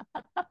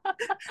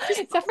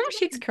 just Is that fold from it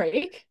Schitt's in?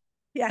 Creek?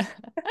 Yeah.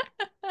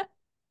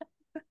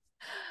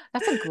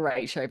 That's a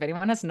great show. If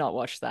anyone has not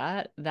watched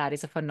that, that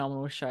is a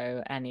phenomenal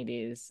show and it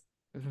is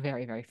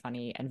very, very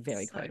funny and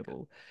very So good.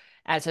 quotable.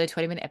 And so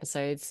 20-minute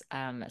episodes,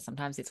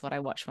 sometimes it's what I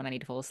watch when I need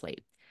to fall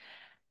asleep.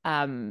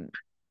 Um,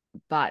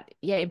 but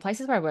yeah, in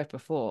places where I worked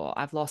before,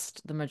 I've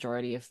lost the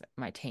majority of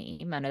my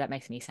team. I know that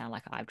makes me sound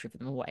like I've driven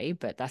them away,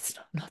 but that's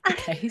not the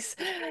case.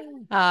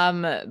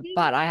 Um,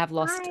 but I have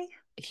lost Hi,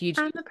 huge,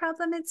 I'm the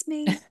problem. It's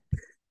me.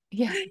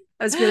 yeah.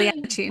 I was really out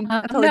of tune.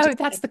 Apologies. No,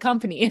 that's the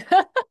company.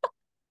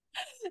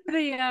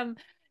 The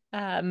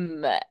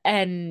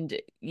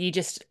and you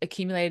just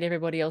accumulate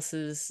everybody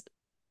else's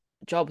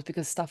jobs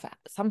because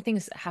some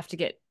things have to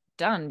get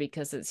done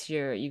because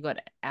you've got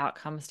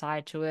outcomes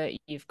tied to it,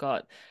 you've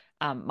got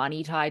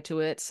money tied to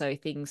it, so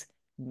things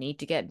need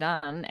to get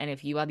done. And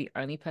if you are the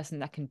only person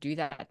that can do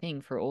that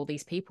thing for all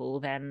these people,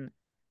 then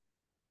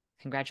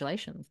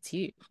congratulations, it's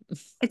you.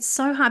 It's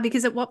so hard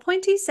because at what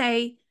point do you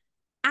say,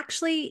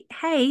 actually,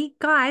 hey,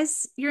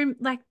 guys, you're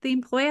like the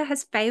employer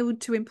has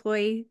failed to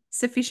employ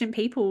sufficient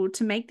people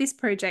to make this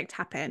project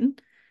happen.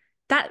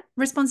 That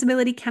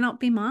responsibility cannot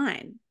be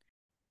mine.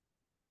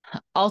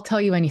 I'll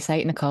tell you when you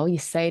say it, Nicole. You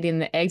say it in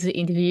the exit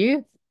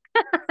interview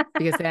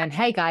because then,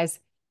 hey guys,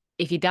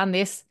 if you'd done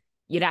this,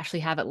 you'd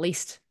actually have at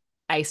least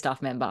a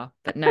staff member.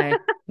 But no,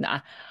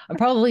 nah, I'm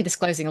probably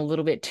disclosing a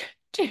little bit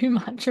too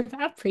much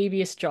about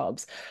previous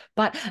jobs.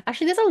 But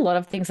actually, there's a lot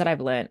of things that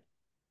I've learned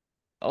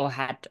or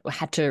had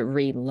to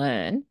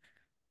relearn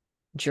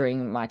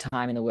during my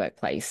time in the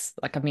workplace.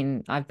 Like, I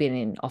mean, I've been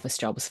in office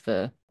jobs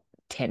for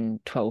 10,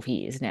 12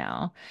 years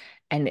now.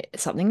 And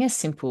something as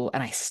simple,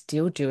 and I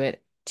still do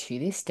it to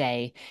this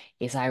day,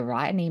 is I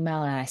write an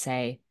email and I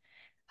say,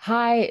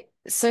 hi,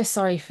 so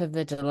sorry for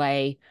the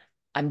delay.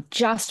 I'm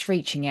just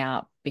reaching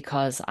out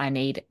because I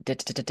need da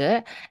da da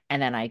da.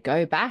 And then I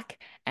go back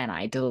and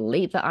I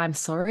delete the I'm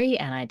sorry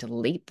and I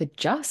delete the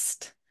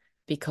just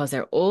because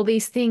there are all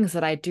these things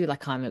that I do.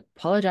 Like I'm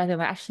apologizing,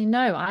 but actually,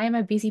 no, I am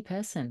a busy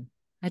person.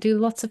 I do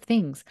lots of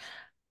things.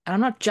 And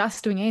I'm not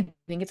just doing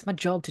anything. It's my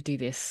job to do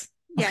this.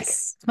 Like,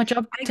 Yes. it's my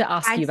job I, to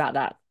ask I you about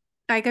that.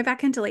 I go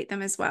back and delete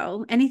them as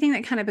well. Anything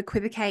that kind of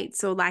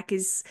equivocates or like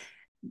is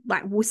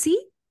like wussy,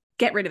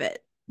 get rid of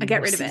it. I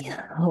get rid of it.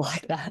 Wussy. I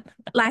like that.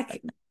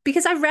 Like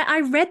because I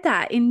read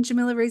that in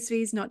Jamila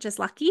Rizvi's Not Just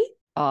Lucky.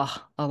 Oh,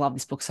 I love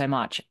this book so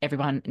much.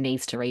 Everyone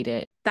needs to read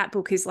it. That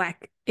book is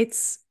like,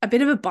 it's a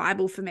bit of a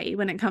Bible for me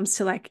when it comes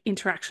to like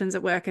interactions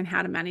at work and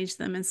how to manage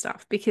them and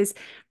stuff. Because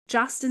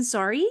Just and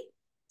Sorry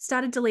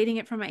started deleting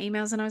it from my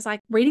emails, and I was like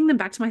reading them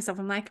back to myself.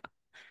 I'm like,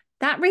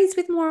 that reads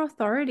with more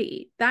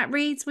authority. That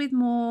reads with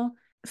more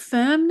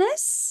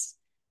firmness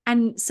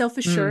and Mm,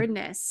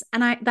 self-assuredness.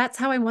 And that's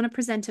how I want to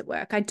present at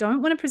work. I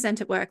don't want to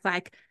present at work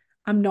like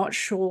I'm not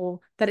sure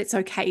that it's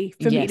okay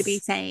for me to be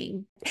yes.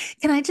 saying,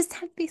 "Can I just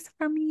have this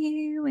from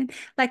you?" And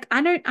like,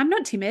 I'm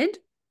not timid.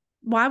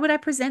 Why would I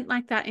present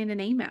like that in an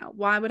email?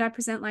 Why would I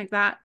present like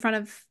that in front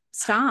of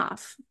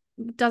staff?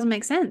 It doesn't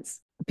make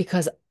sense.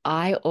 Because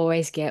I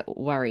always get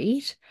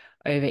worried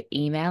over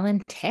email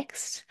and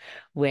text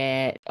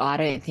where I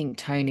don't think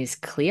tone is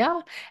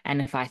clear. And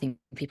if I think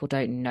people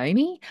don't know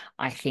me,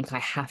 I think I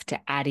have to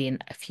add in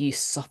a few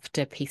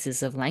softer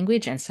pieces of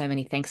language and so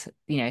many thanks,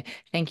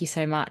 thank you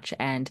so much.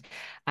 And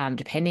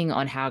depending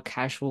on how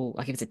casual,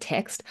 like if it's a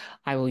text,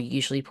 I will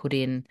usually put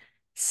in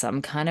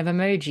some kind of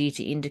emoji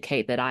to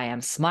indicate that I am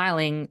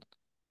smiling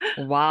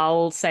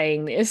while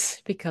saying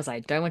this because I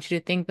don't want you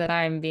to think that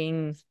I'm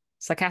being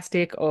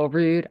sarcastic or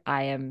rude.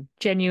 I am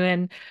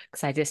genuine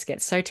because I just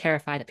get so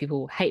terrified that people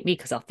will hate me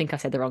because they'll think I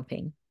said the wrong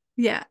thing.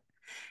 Yeah.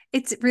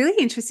 It's really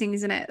interesting,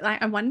 isn't it?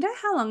 Like, I wonder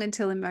how long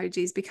until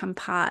emojis become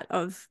part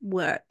of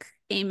work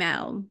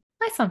email.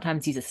 I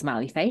sometimes use a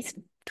smiley face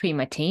between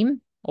my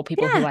team or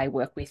people who Yeah, I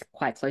work with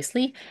quite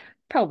closely.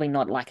 Probably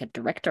not like a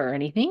director or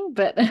anything,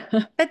 but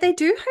but they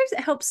do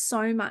help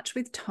so much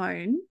with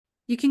tone.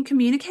 You can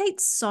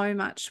communicate so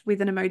much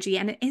with an emoji,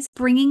 and it is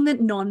bringing the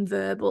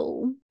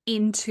nonverbal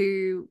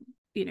into,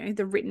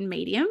 the written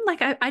medium.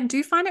 Like, I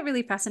do find it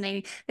really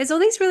fascinating. There's all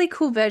these really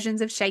cool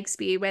versions of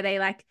Shakespeare where they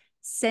like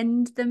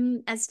send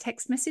them as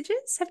text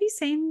messages. Have you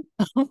seen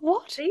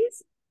what?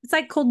 these? It's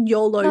like called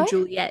YOLO No,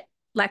 Juliet.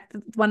 Like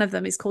one of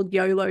them is called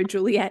YOLO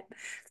Juliet.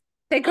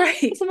 They're it's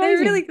great. They're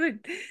really amazing.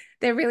 good.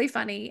 They're really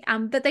funny.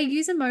 But they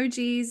use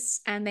emojis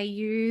and they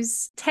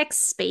use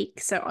text speak.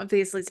 So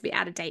obviously it's a bit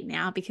out of date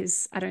now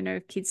because I don't know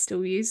if kids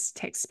still use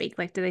text speak.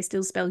 Like, do they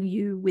still spell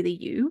you with a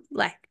U?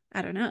 Like,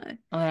 I don't know.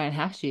 I don't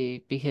have to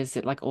because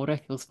it like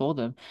autofills for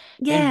them.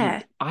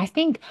 Yeah. I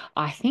think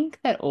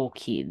that all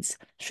kids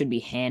should be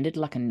handed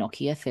like a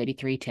Nokia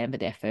 3310 for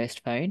their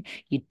first phone.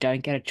 You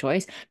don't get a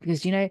choice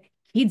because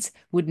kids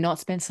would not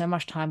spend so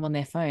much time on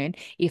their phone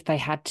if they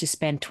had to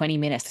spend 20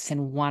 minutes to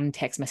send one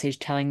text message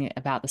telling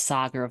about the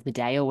saga of the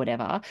day or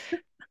whatever.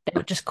 They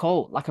would just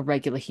call like a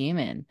regular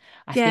human.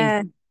 I think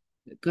Yeah.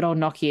 good old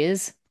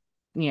Nokias,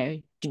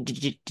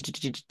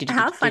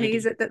 How funny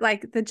is it that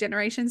like the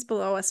generations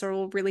below us are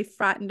all really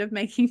frightened of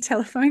making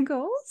telephone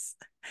calls?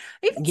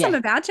 Even some yeah.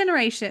 of our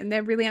generation,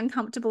 they're really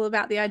uncomfortable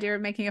about the idea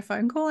of making a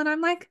phone call. And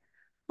I'm like,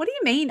 what do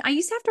you mean? I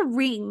used to have to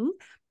ring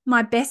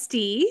my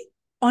bestie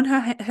on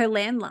her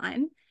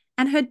landline,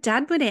 and her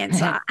dad would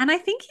answer. And I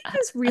think he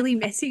was really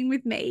messing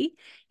with me.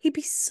 He'd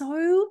be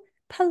so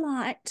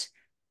polite,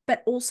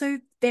 but also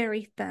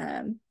very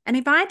firm. And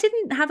if I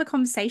didn't have a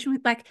conversation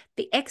with, like,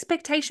 the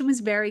expectation was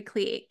very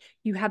clear.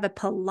 You have a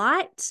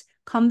polite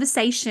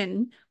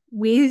conversation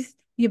with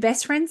your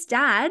best friend's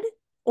dad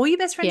or your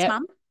best friend's Yep.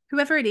 mum,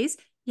 whoever it is.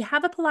 You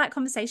have a polite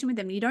conversation with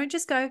them. You don't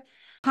just go,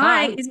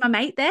 "Hi, Hi. is my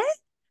mate there?"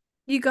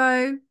 You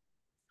go,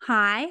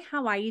 "Hi,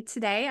 how are you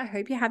today? I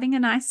hope you're having a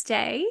nice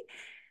day.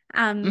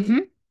 Um, Hmm.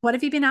 what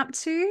have you been up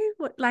to?"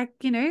 What, like,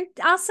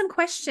 ask some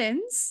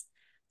questions,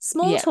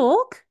 small Yeah.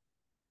 talk,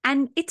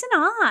 and it's an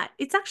art.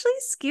 It's actually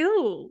a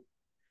skill.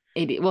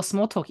 Well,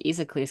 small talk is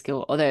a clear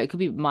skill, although it could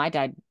be my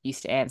dad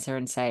used to answer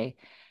and say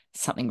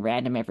something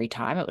random every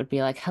time. It would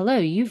be like, "Hello,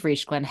 you've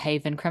reached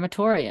Glenhaven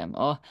Crematorium,"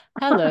 or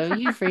 "Hello,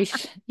 you've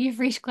reached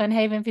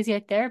Glenhaven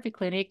Physiotherapy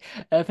Clinic,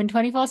 open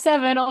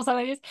 24/7," or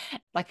something like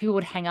this. Like people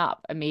would hang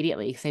up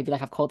immediately because they'd be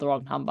like, "I've called the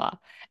wrong number,"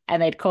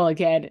 and they'd call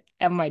again,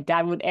 and my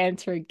dad would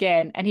answer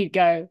again, and he'd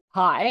go,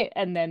 "Hi,"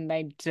 and then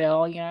they'd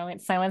do,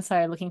 it's so and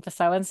so looking for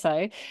so and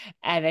so,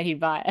 and then he'd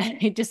buy,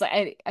 he'd just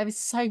like, it was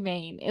so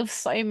mean. It was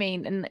so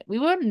mean. And we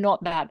were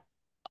not that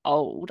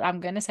old. I'm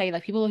going to say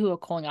like people who were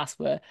calling us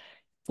were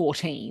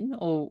 14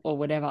 or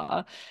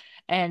whatever.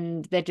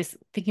 And they're just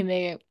thinking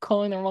they're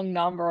calling the wrong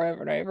number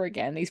over and over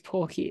again. These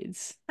poor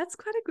kids. That's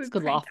quite a It's a good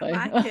good prank. laugh I though.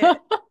 like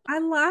it. I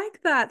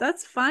like that.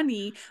 That's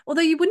funny.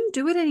 Although you wouldn't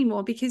do it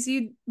anymore because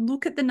you'd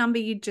look at the number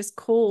you just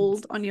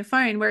called on your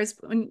phone. Whereas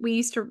when we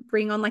used to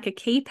ring on like a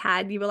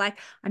keypad, you were like,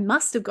 I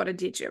must have got a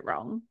digit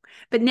wrong.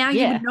 But now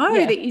you would Yeah, know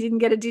yeah, that you didn't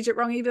get a digit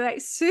wrong. You'd be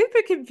like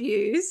super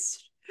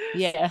confused.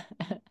 yeah,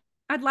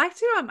 I'd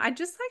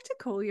just like to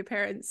call your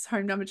parents'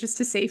 home number just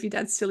to see if your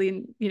dad's still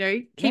in,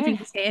 keeping yeah.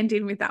 his hand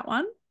in with that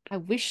one. I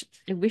wish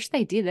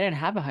they did. They don't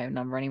have a home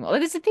number anymore.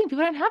 That's the thing.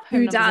 People don't have home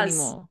Who numbers does?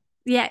 anymore.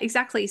 Yeah,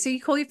 exactly. So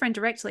you call your friend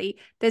directly.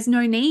 There's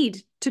no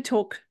need to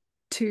talk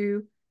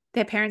to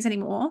their parents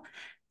anymore.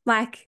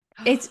 Like,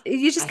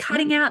 you're just I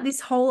cutting think. out this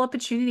whole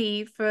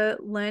opportunity for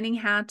learning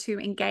how to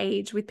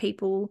engage with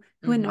people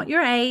who are not Mhm.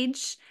 your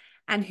age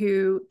and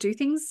who do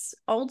things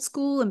old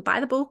school and by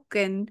the book,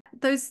 and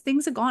those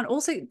things are gone.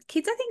 Also,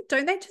 kids, I think,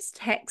 don't they just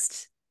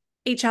text?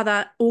 each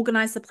other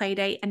organize the play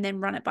date and then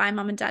run it by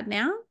mum and dad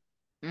now.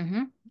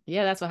 Hmm.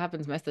 Yeah, that's what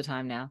happens most of the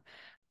time now.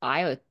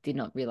 I did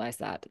not realize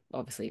that,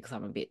 obviously, because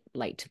I'm a bit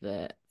late to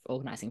the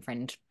organizing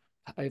friend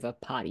over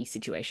party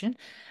situation.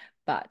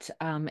 But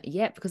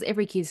yeah, because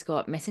every kid's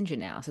got Messenger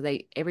now, so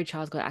they every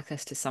child's got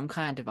access to some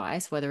kind of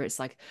device, whether it's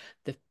like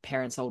the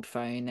parent's old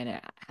phone and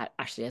it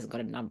actually hasn't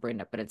got a number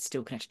in it, but it's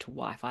still connected to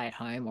Wi-Fi at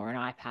home, or an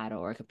iPad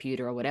or a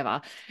computer or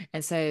whatever.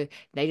 And so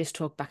they just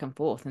talk back and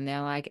forth, and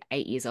they're like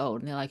 8 years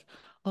old, and they're like,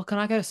 "Oh, can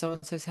I go to so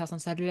and so's house on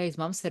Saturday? His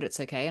mum said it's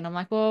okay." And I'm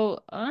like,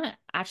 "Well, I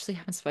actually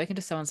haven't spoken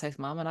to so and so's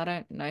mum, and I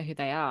don't know who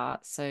they are.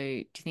 So do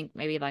you think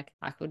maybe like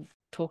I could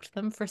talk to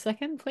them for a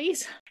second,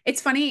 please?"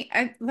 It's funny,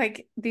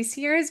 like this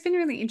year has been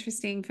really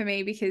interesting for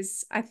me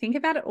because I think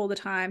about it all the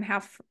time,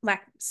 how like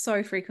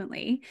so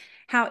frequently,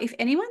 how if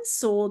anyone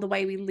saw the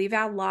way we live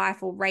our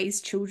life or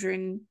raise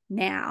children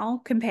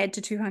now compared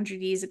to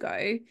 200 years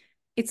ago,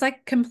 it's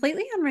like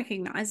completely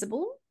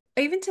unrecognizable.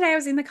 Even today, I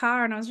was in the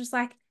car and I was just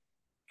like,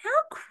 how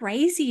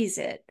crazy is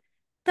it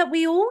that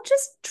we all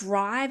just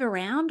drive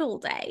around all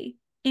day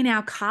in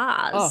our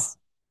Oh, cars?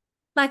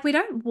 Like we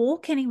don't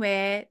walk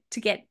anywhere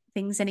to get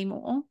things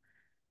anymore.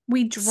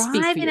 We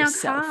speak drive for in our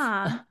yourself.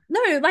 car.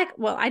 No, like,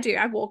 well, I do.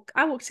 I walk.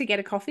 I walk to get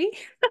a coffee.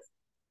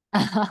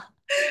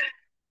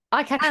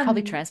 I catch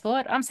public Um,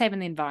 transport. I'm saving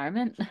the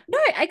environment. no,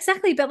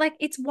 exactly. But like,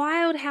 it's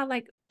wild how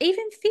like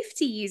even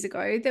 50 years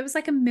ago, there was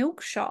like a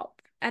milk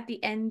shop at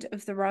the end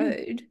of the Hmm.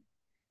 road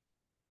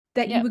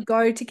that you Yeah, would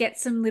go to get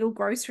some little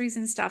groceries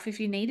and stuff if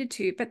you needed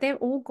to, but they're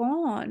all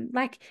gone.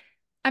 Like,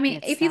 I mean, yeah,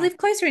 it's if you sad. live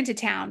closer into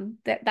town,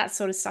 that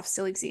sort of stuff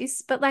still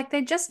exists, but like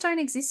they just don't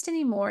exist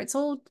anymore. It's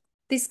all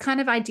this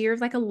kind of idea of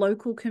like a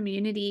local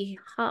community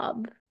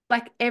hub.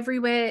 Like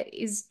everywhere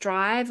is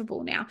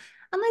drivable now.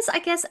 Unless, I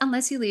guess,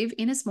 unless you live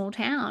in a small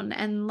town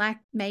and like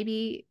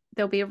maybe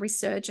there'll be a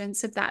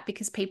resurgence of that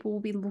because people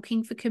will be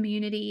looking for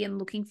community and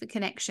looking for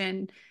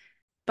connection,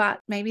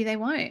 but maybe they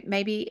won't.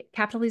 Maybe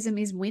capitalism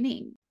is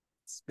winning.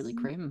 It's really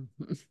grim.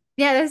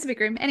 Yeah, that's a bit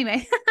grim.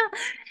 Anyway,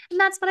 and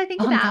that's what I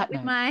think On about that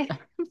with note, my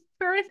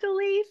parental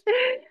leave.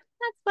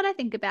 That's what I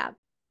think about.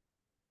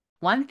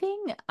 one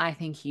thing I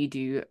think you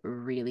do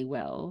really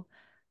well,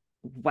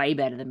 way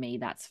better than me,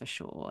 that's for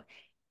sure,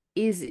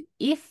 is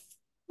if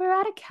we're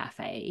at a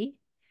cafe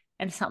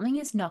and something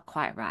is not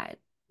quite right,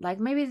 like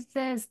maybe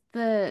there's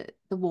the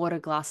water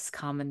glasses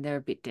come and they're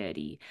a bit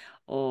dirty,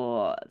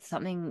 or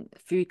something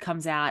food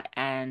comes out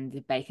and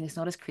the bacon is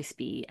not as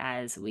crispy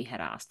as we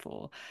had asked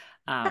for,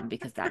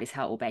 because that is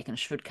how all bacon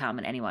should come,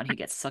 and anyone who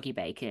gets soggy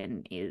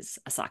bacon is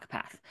a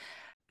psychopath.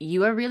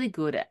 You are really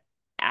good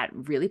at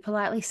really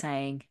politely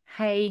saying,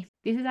 "Hey,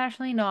 this is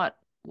actually not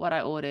what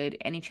I ordered.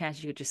 Any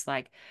chance you could just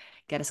like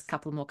get us a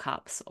couple more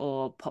cups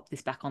or pop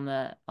this back on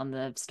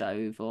the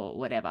stove or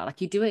whatever."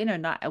 Like you do it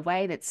in a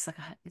way that's like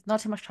it's not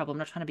too much trouble. I'm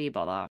not trying to be a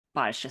bother,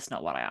 but it's just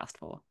not what I asked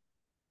for.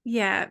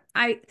 Yeah,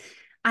 I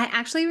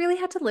actually really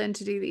had to learn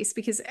to do this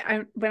because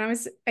when I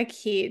was a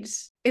kid,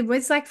 it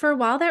was like for a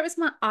while there it was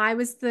my I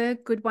was the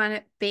good one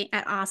at being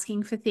at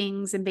asking for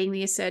things and being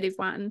the assertive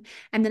one,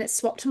 and then it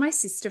swapped to my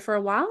sister for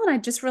a while, and I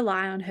just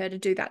rely on her to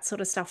do that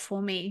sort of stuff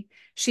for me.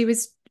 She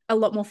was a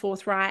lot more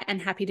forthright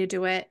and happy to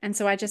do it, and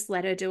so I just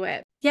let her do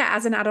it. Yeah,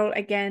 as an adult,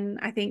 again,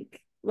 I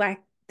think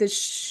like the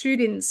shoe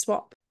didn't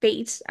swap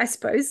beat, I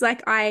suppose.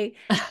 Like I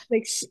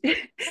like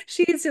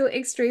she is still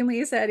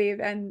extremely assertive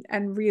and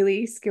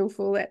really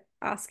skillful at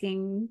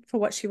asking for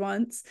what she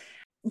wants.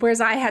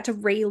 Whereas I had to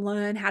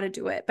relearn how to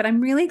do it. But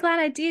I'm really glad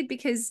I did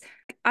because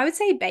I would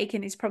say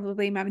bacon is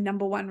probably my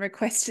number one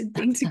requested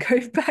thing to go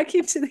back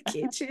into the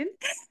kitchen.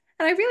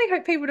 And I really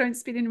hope people don't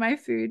spit into my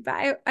food.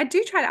 But I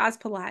do try to ask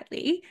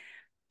politely,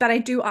 but I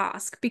do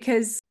ask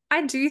because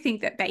I do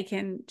think that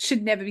bacon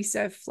should never be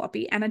served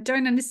floppy. And I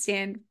don't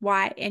understand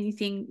why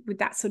anything with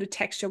that sort of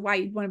texture, why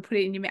you'd want to put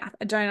it in your mouth.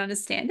 I don't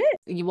understand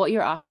it. What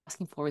you're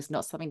asking for is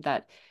not something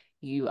that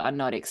you are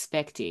not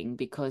expecting,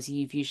 because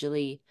you've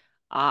usually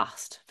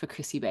asked for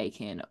crispy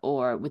bacon,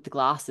 or with the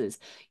glasses,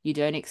 you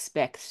don't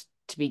expect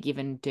to be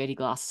given dirty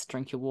glasses to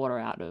drink your water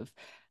out of.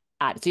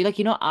 So you're like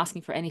you're not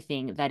asking for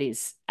anything that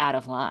is out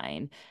of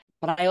line.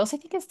 But I also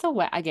think it's the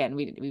way, again,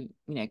 we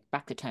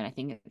back to tone. I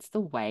think it's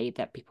the way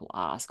that people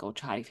ask or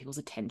try to get people's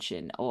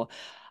attention, or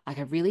like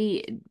it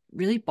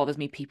really bothers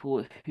me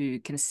people who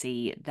can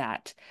see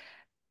that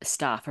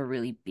staff are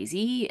really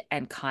busy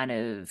and kind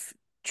of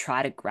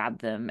try to grab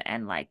them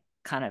and like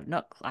kind of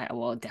not like,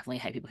 well, definitely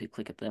hate people who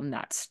click at them.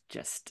 That's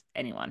just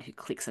anyone who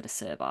clicks at a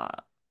server.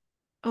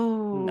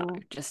 No,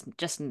 Oh,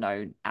 just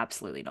no,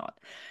 absolutely not.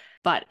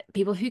 But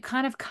people who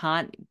kind of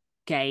can't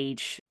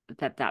gauge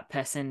that that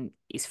person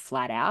is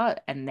flat out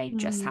and they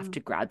just have mm. to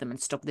grab them and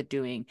stop what they're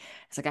doing.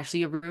 It's like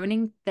actually you're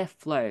ruining their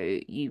flow.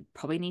 You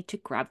probably need to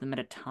grab them at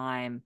a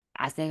time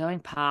as they're going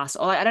past.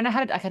 Or like, I don't know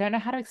how to like I don't know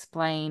how to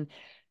explain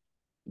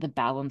the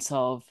balance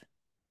of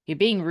you're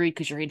being rude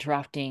because you're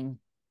interrupting,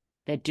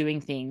 they're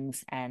doing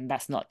things, and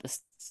that's not the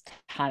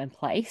time and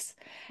place.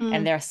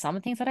 And Mm. there are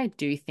some things that I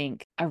do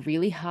think are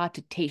really hard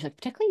to teach, like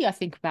particularly I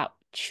think about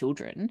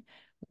children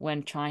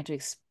when trying to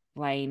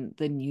explain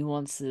the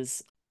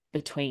nuances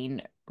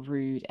between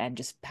rude and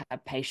just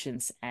have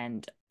patience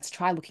and let's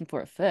try looking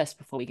for it first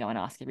before we go and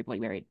ask everybody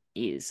where it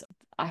is.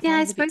 I Yeah,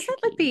 find I it a bit suppose that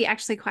would tricky. be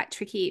actually quite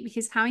tricky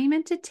because how are you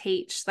meant to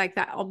teach like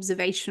that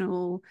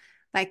observational,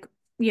 like,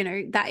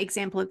 that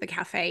example of the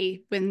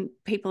cafe when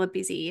people are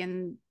busy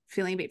and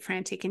feeling a bit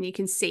frantic and you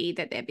can see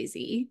that they're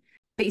busy,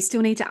 but you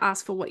still need to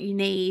ask for what you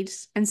need.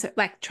 And so,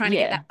 like, trying to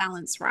get Yeah. that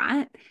balance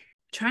right,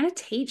 trying to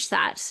teach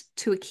that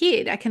to a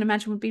kid, I can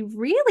imagine would be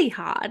really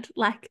hard.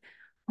 Like,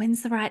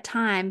 when's the right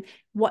time?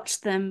 Watch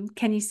them.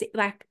 Can you see,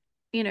 like,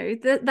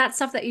 that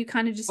stuff that you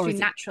kind of just Or do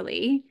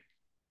naturally.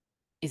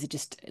 is it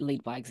just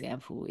lead by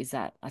example? Is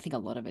that I think a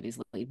lot of it is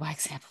lead by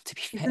example, to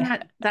be Isn't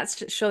fair. that's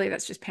just surely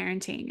that's just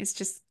parenting. It's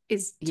just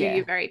is do your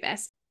Yeah. very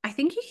best. I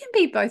think you can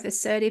be both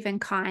assertive and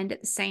kind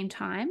at the same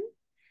time.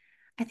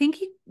 I think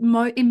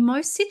in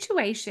most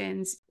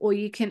situations, or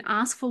you can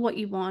ask for what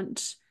you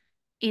want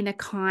in a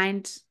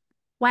kind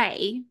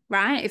way,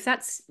 right? If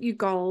that's your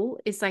goal,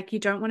 is like you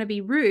don't want to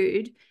be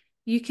rude,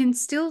 you can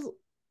still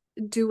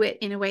do it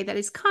in a way that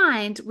is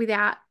kind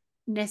without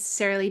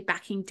necessarily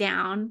backing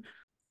down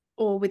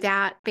or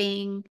without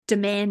being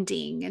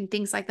demanding and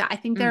things like that. I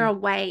think there Mm. are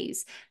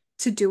ways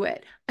to do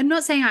it. I'm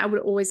not saying I would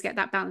always get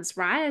that balance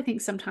right. I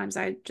think sometimes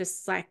I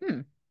just like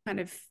Hmm. kind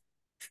of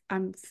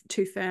I'm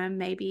too firm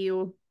maybe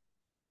or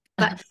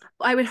but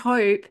I would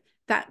hope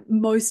that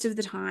most of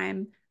the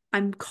time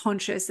I'm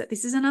conscious that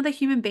this is another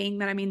human being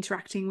that I'm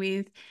interacting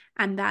with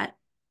and that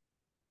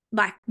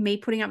like me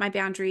putting up my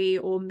boundary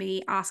or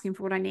me asking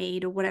for what I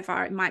need or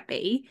whatever it might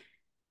be,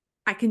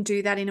 I can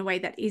do that in a way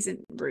that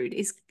isn't rude,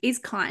 is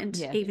kind,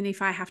 Yeah. even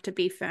if I have to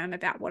be firm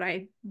about what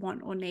I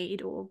want or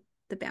need or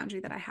the boundary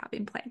that I have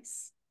in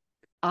place.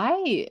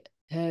 I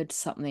heard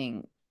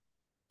something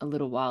a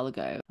little while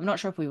ago. I'm not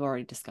sure if we've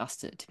already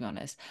discussed it, to be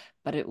honest,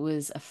 but it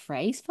was a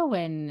phrase for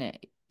when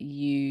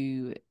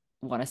you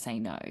want to say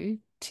no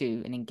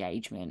to an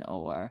engagement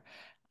or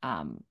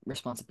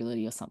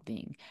responsibility or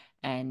something.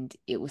 And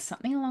it was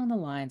something along the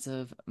lines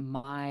of,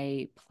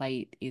 my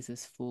plate is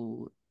as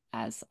full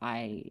as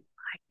I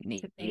Like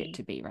need to it be.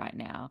 to be right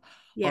now,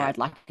 or Yeah. I'd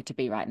like it to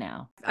be right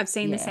now. I've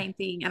seen the Yeah. same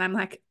thing and I'm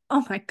like,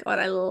 oh my God,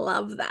 I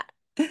love that.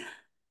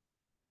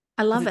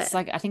 I Because love it's it.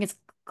 like, I think it's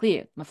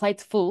clear my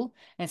plate's full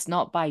and it's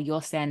not by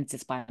your standards,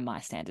 it's by my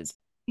standards.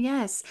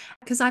 Yes.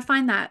 Because I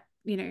find that,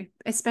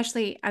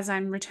 especially as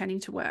I'm returning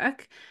to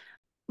work,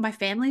 my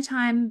family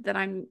time that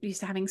I'm used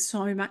to having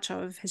so much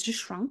of has just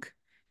shrunk.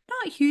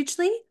 Not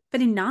hugely,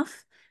 but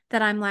enough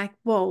that I'm like,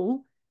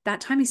 whoa,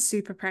 that time is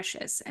super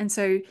precious. And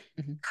so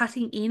Mhm,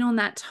 cutting in on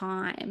that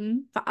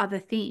time for other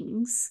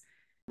things,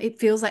 it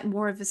feels like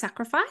more of a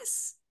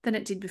sacrifice than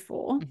it did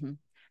before. mhm.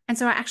 And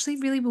so I actually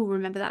really will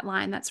remember that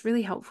line. That's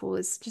really helpful.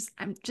 Is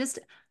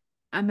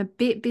I'm a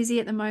bit busy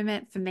at the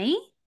moment for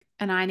me,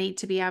 and I need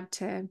to be able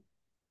to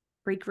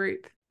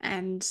regroup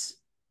and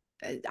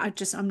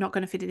I'm not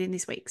going to fit it in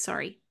this week.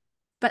 Sorry.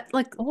 But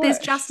like there's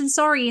Or just and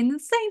sorry in the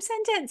same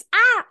sentence.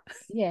 Ah.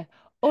 yeah.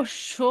 Or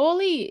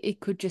surely it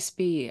could just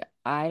be,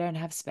 I don't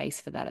have space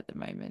for that at the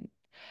moment.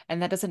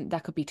 And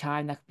that could be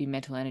time, that could be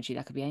mental energy,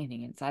 that could be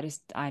anything.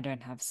 I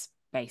don't have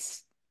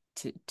space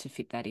to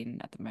fit that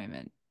in at the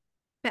moment.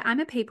 But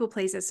I'm a people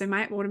pleaser, so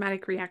my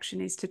automatic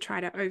reaction is to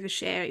try to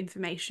overshare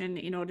information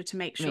in order to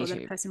make Me sure that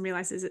a too. person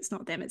realizes it's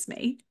not them, it's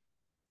me.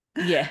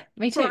 Yeah,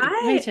 me too. Me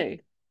Right? too.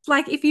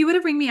 Like if you were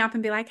to ring me up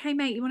and be like, "Hey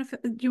mate,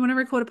 do you want to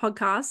record a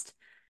podcast?"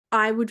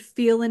 I would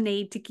feel a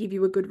need to give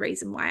you a good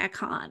reason why I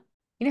can't.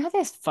 You know how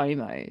there's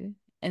FOMO,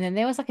 and then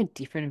there was like a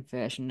different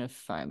version of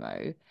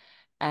FOMO,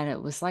 and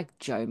it was like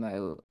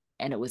JOMO,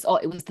 and it was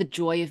the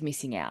joy of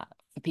missing out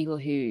for people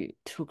who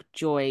took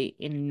joy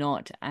in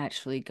not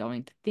actually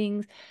going to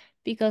things,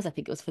 because I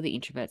think it was for the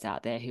introverts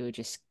out there who are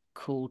just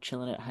cool,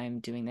 chilling at home,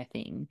 doing their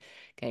thing,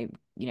 okay,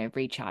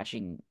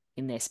 recharging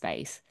in their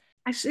space.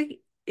 Actually,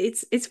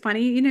 it's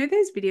funny,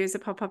 those videos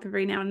that pop up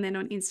every now and then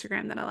on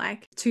Instagram that are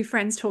like two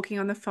friends talking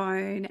on the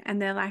phone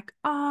and they're like,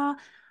 "Oh,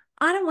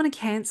 I don't want to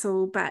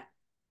cancel, but,"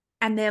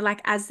 and they're like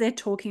as they're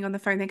talking on the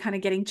phone, they're kind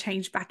of getting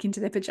changed back into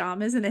their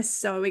pajamas and they're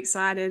so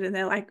excited and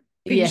they're like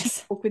finishing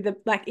Yes. the book with the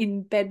like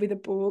in bed with a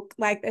book.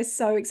 Like they're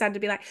so excited to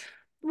be like,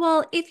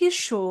 "Well, if you're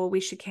sure we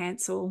should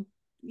cancel,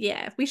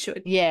 yeah, we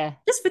should. Yeah.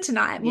 Just for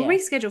tonight. We'll Yeah.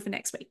 reschedule for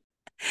next week."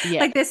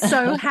 Yeah. Like they're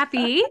so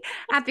happy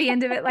at the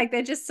end of it. Like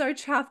they're just so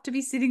chuffed to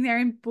be sitting there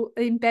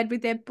in bed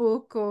with their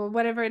book or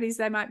whatever it is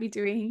they might be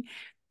doing.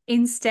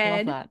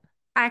 Love Instead, that.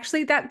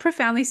 actually, that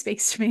profoundly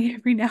speaks to me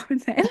every now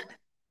and then.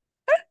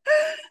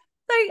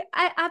 Like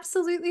I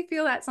absolutely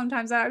feel that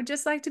sometimes. I would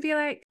just like to be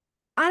like,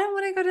 I don't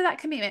want to go to that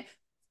commitment.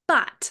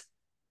 But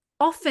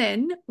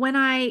often when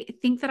I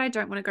think that I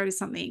don't want to go to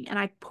something and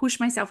I push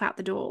myself out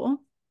the door,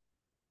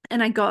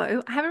 and I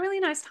go, I have a really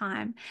nice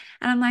time.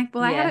 And I'm like,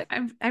 well, I had Yeah.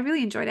 it, I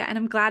really enjoyed it. And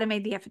I'm glad I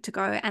made the effort to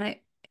go. And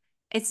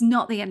it's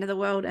not the end of the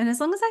world. And as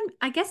long as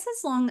I guess,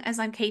 as long as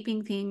I'm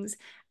keeping things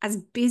as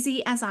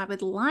busy as I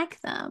would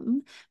like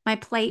them, my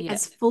plate Yeah.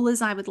 as full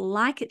as I would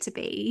like it to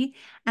be,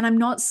 and I'm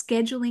not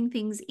scheduling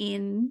things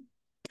in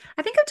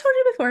I think I've told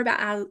you before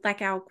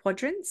about our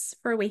quadrants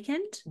for a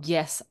weekend.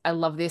 Yes, I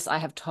love this. I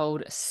have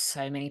told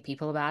so many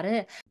people about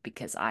it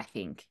because I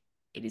think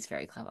it is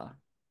very clever.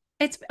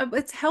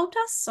 It's helped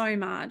us so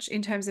much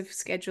in terms of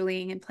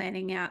scheduling and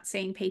planning out,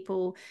 seeing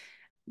people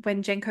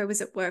when Jenko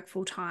was at work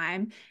full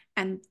time,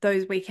 and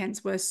those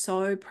weekends were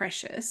so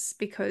precious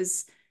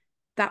because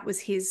that was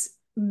his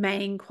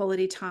main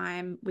quality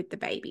time with the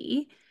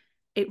baby.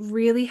 It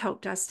really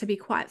helped us to be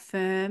quite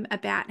firm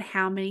about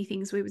how many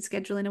things we would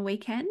schedule in a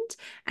weekend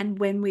and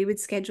when we would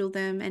schedule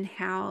them and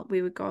how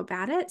we would go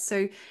about it.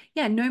 So,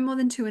 yeah, no more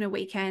than two in a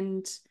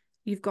weekend.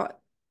 You've got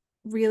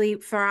really,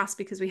 for us,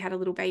 because we had a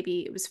little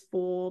baby, it was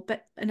four,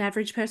 but an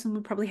average person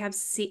would probably have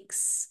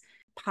six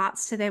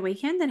parts to their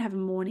weekend. They'd have a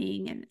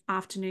morning, an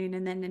afternoon,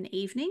 and then an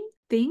evening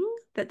thing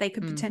that they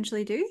could Mm.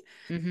 potentially do.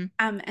 Hmm.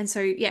 And so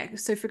yeah,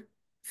 so for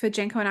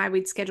Jenko and I,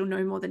 we'd schedule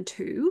no more than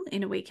two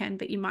in a weekend,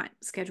 but you might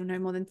schedule no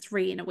more than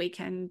three in a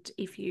weekend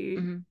if you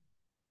Hmm.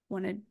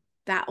 wanted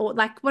that, or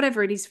like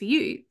whatever it is for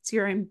you. It's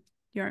your own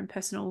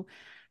personal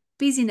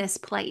busyness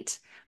plate.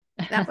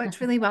 That worked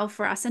really well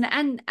for us.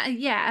 And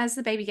yeah, as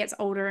the baby gets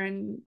older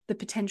and the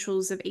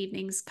potentials of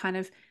evenings kind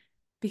of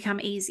become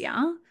easier,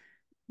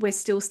 we're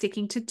still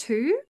sticking to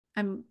two.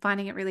 I'm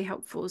finding it really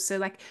helpful. So,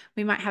 like,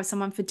 we might have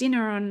someone for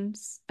dinner on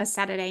a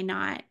Saturday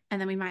night,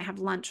 and then we might have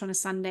lunch on a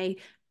Sunday.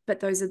 But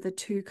those are the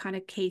two kind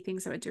of key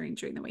things that we're doing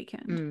during the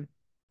weekend. Mm.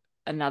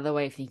 Another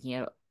way of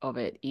thinking of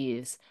it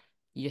is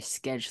you're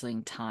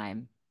scheduling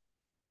time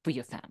for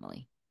your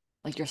family.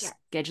 Like you're Yeah.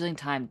 scheduling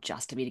time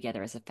just to be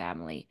together as a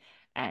family,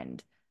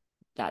 and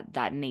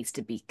that needs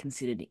to be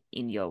considered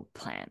in your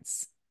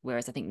plans.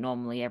 Whereas I think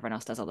normally everyone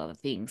else does all the other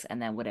things,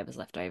 and then whatever's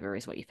left over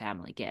is what your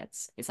family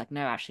gets. It's like,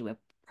 no, actually, we're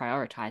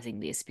prioritizing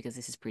this because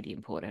this is pretty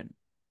important.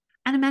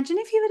 And imagine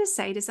if you were to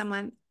say to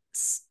someone,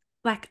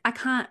 like, I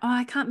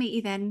can't meet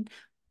you then.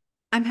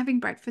 I'm having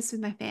breakfast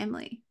with my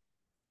family.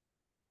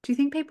 Do you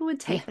think people would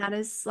Yeah. take that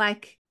as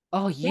like,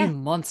 Oh, you yeah,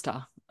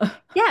 monster.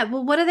 yeah,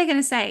 well, what are they going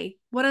to say?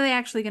 What are they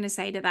actually going to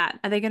say to that?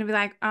 Are they going to be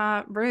like,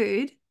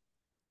 rude?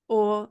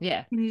 Or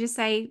Yeah. can you just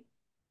say,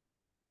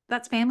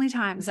 that's family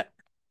time? So,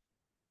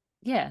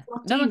 yeah.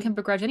 Locked No one can in.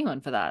 begrudge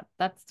anyone for that.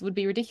 That would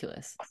be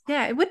ridiculous.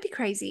 Yeah, it would be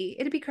crazy.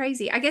 It'd be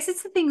crazy. I guess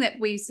it's the thing that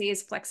we see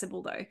as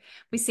flexible though.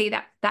 We see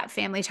that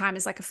family time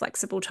is like a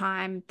flexible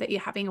time that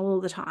you're having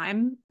all the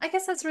time. I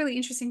guess that's a really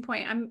interesting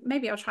point.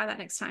 Maybe I'll try that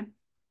next time.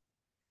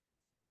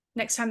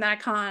 Next time that I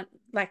can't,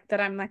 like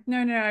that I'm like, no,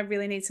 I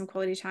really need some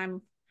quality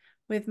time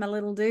with my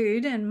little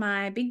dude and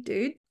my big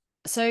dude.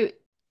 So,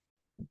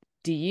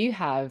 do you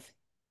have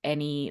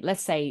any,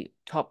 let's say,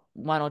 top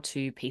one or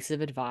two pieces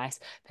of advice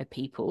for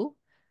people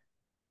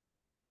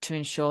to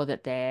ensure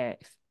that they're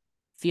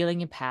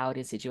feeling empowered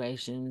in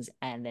situations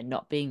and they're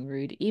not being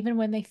rude, even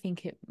when they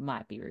think it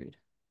might be rude?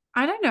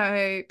 I don't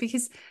know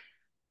because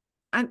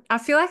I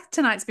feel like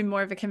tonight's been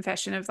more of a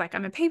confession of like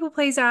I'm a people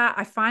pleaser.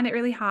 I find it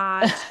really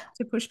hard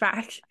to push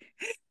back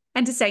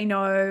and to say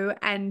no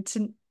and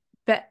to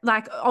but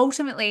like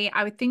ultimately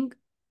I think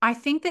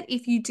that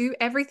if you do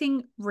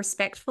everything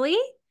respectfully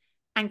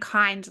and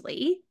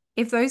kindly,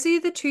 if those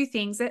are the two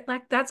things that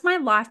like that's my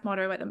life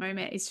motto at the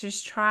moment is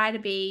just try to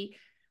be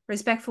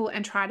respectful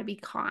and try to be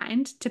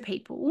kind to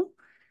people.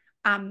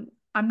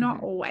 I'm not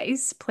Mhm.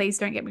 always, please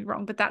don't get me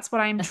wrong, but that's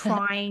what I'm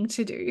trying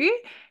to do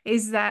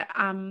is that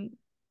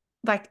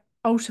like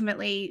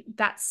ultimately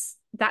that's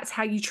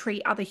how you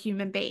treat other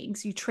human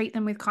beings. You treat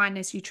them with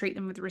kindness, you treat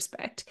them with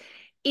respect.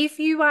 If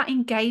you are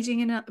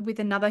engaging with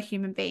another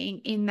human being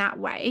in that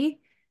way,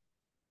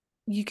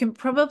 you can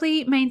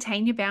probably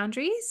maintain your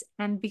boundaries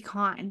and be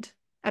kind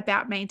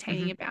about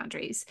maintaining Hmm. your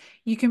boundaries.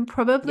 You can Yeah.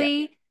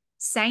 probably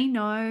say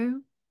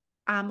no,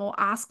 or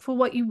ask for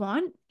what you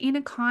want in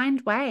a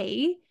kind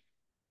way.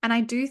 And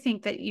I do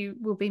think that you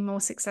will be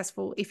more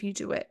successful if you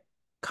do it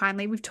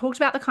kindly. We've talked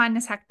about the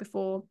kindness hack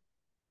before.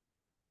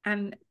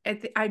 And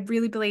I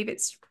really believe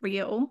it's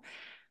real,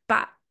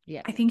 but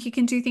Yeah. I think you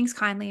can do things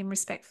kindly and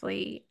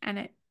respectfully.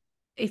 And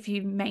if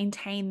you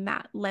maintain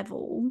that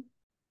level,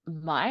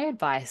 My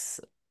advice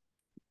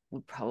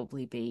would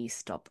probably be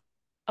stop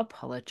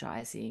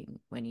apologizing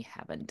when you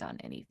haven't done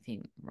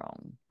anything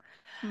wrong.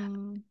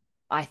 mm,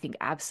 I think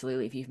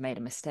absolutely if you've made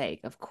a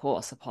mistake, of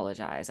course,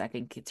 apologize. I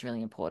think it's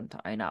really important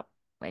to own up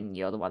when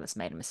you're the one that's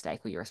made a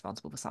mistake or you're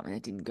responsible for something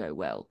that didn't go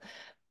well.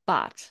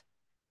 But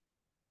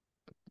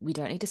we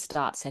don't need to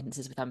start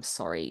sentences with I'm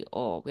sorry,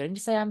 or we don't need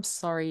to say I'm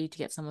sorry to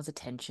get someone's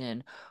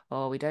attention,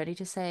 or we don't need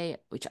to say,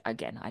 which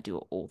again, I do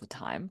all the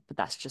time, but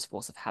that's just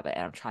force of habit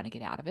and I'm trying to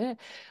get out of it.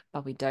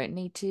 But we don't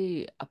need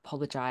to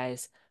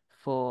apologize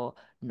for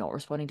not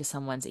responding to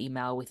someone's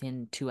email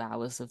within 2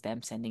 hours of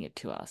them sending it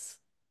to us.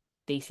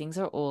 These things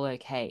are all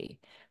okay.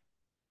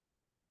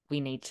 We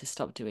need to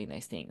stop doing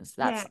those things.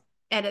 yeah,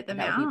 edit them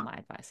That would be out. my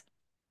advice.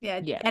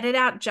 Yeah, Yeah. edit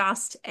out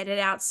just, edit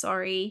out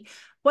sorry.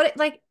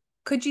 Like,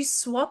 could you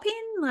swap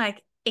in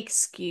like,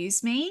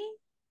 excuse me,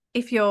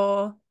 if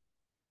you're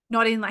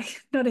not in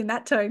like, not in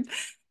that tone?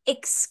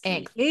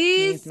 Excuse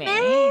Excuse me.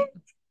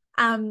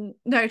 me.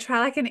 No, try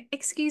like an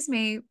excuse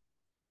me.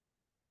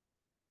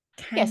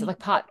 Yeah, Can so you like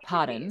help me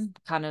with this? pardon,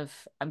 kind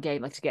of I'm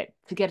getting like to get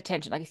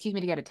attention, like excuse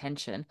me to get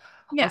attention.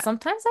 Or Yeah.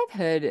 sometimes I've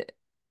heard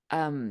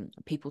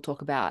people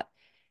talk about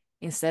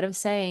instead of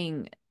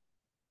saying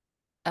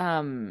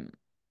um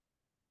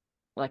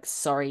like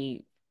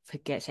sorry for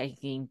get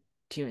taking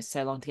too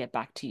so long to get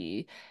back to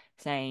you,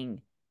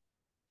 saying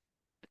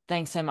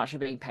thanks so much for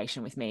being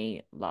patient with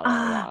me, la la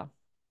Ah, la.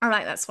 I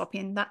like that swap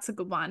in. That's a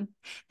good one.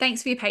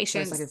 Thanks for your So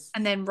it's like patience. it's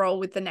And then roll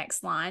with the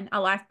next line. I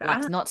like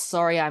like that. not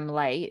sorry I'm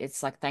late.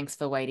 It's like thanks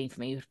for waiting for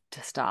me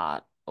to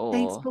start.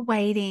 Thanks Or for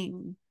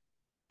waiting.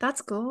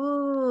 That's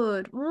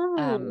good. Ooh,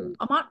 um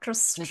I might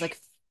just so it's like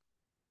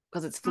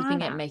because it's try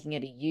flipping it and that. making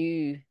it a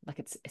you, like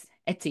it's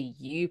a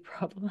you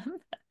problem,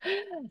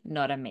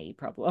 not a me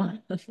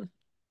problem.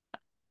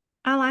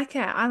 I like it.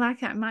 I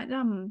like it. I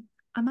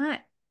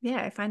might,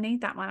 yeah, if I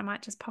need that one, I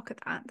might just pocket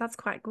that. That's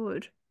quite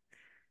good.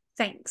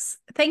 Thanks.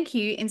 Thank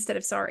you instead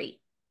of sorry.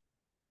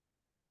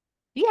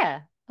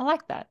 Yeah, I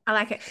like that. I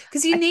like it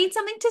because you I need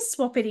something to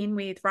swap it in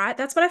with, right?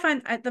 That's what I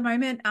find at the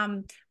moment.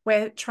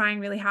 We're trying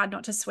really hard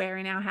not to swear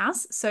in our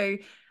house. So,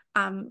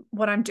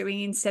 what I'm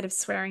doing instead of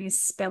swearing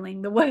is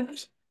spelling the word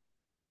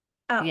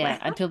out yeah, loud.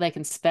 until they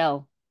can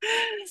spell.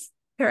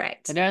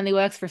 Correct. It only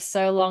works for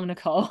so long,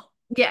 Nicole.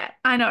 Yeah,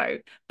 I know.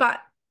 But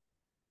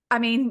I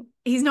mean,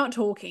 he's not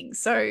talking,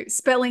 so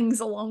spelling's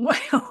a long way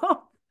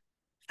off.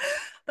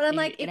 But I'm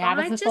like, It if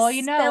happens I before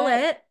you just know spell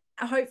it. it,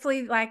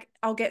 hopefully, like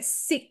I'll get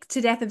sick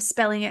to death of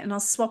spelling it and I'll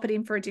swap it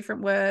in for a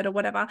different word or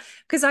whatever.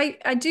 Because I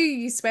do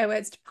use swear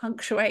words to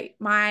punctuate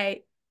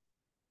my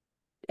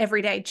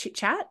everyday chit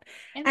chat.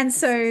 And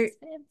so, Emphasis,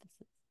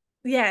 emphasis.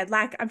 yeah,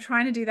 like I'm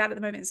trying to do that at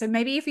the moment. So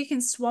maybe if you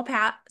can swap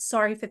out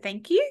sorry for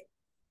thank you,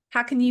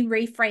 how can you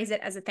rephrase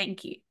it as a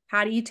thank you?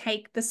 How do you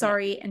take the Yeah,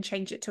 sorry and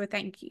change it to a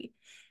thank you?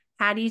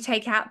 How do you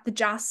take out the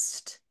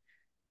just,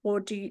 or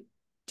do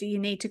you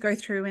need to go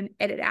through and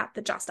edit out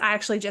the just? I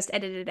actually just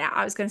edited it out.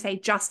 I was going to say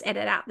just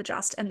edit out the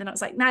just, and then I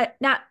was like, no,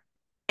 no,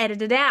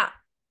 edit it out.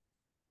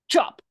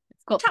 chop.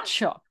 It's called Chop,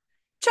 chop.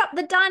 chop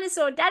the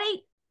dinosaur,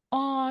 daddy.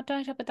 Oh,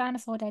 don't chop a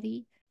dinosaur,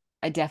 Daddy.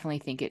 I definitely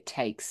think it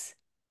takes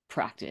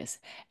practice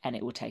and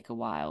it will take a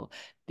while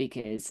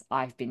because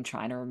I've been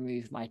trying to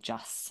remove my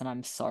justs and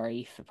I'm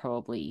sorry for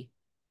probably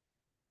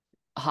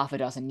half a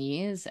dozen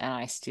years and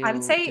I I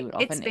would still do say it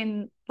it's often.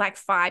 been like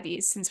 5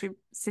 years since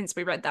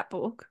we read that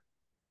book.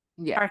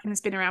 Yeah, I reckon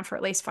it's been around for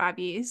at least 5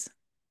 years.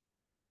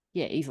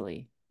 yeah,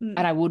 easily.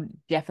 And Mm. I would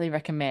definitely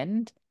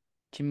recommend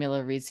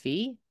Jamila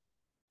Rizvi.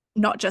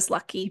 Not just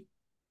lucky.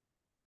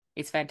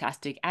 It's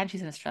fantastic. And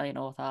she's an Australian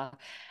author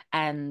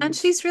And and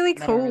she's really I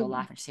met her in real cool.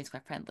 life and she seems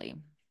quite friendly.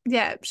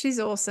 Yeah, she's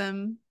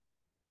awesome.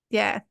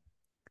 Yeah,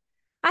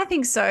 I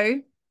think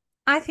so.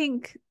 I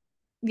think,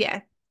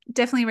 yeah,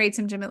 definitely read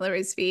some Jamila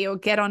Rizvi or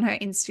get on her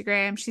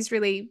Instagram. She's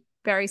really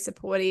very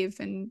supportive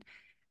and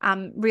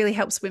really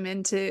helps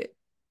women to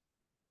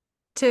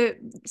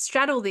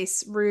straddle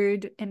this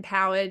rude,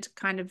 empowered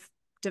kind of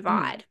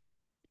Mm, divide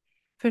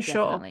for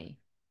sure. definitely.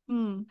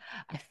 Mm.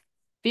 I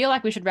feel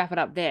like we should wrap it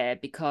up there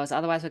because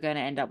otherwise we're going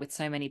to end up with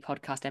so many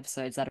podcast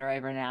episodes that are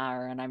over an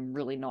hour, and I'm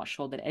really not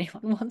sure that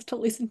anyone wants to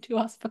listen to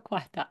us for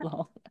quite that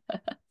long.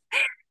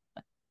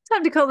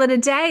 Time to call it a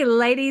day,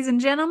 ladies and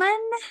gentlemen.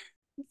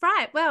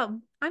 Right.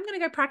 Well, I'm going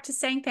to go practice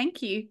saying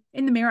thank you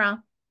in the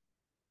mirror.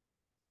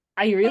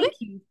 Are you really? Thank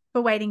you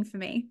for waiting for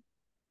me.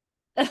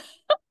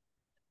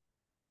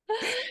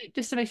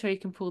 Just to make sure you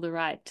can pull the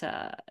right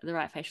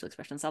facial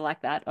expressions. I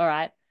like that. All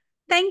right.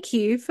 Thank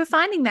you for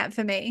finding that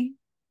for me.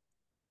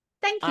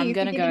 Thank I'm you for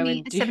gonna giving go me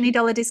and a do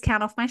 $70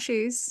 discount off my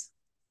shoes.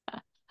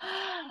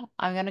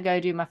 I'm gonna go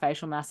do my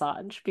facial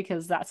massage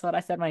because that's what I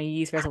said my New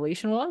Year's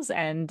resolution was,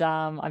 and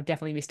I've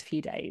definitely missed a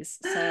few days.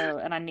 So,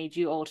 and I need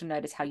you all to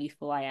notice how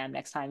youthful I am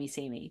next time you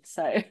see me.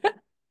 So,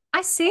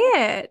 I see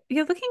it.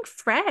 You're looking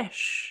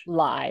fresh.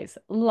 lies,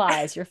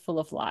 lies. You're full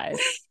of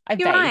lies. I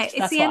You're right. baked.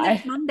 It's That's the end of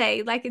why.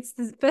 Monday. Like it's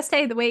the first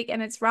day of the week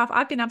and it's rough.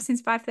 I've been up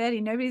since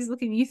 5:30. Nobody's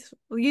looking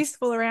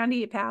youthful around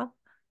here, pal.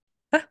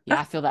 Yeah,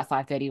 I feel that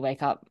 5:30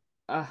 wake up.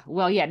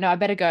 Well, yeah, no, I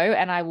better go,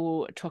 and I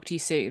will talk to you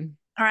soon.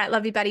 All right,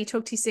 love you, buddy.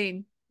 Talk to you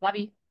soon. Love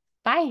you.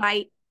 Bye.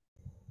 Bye.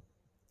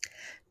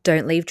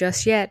 Don't leave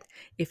just yet.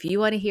 If you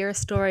want to hear a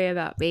story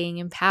about being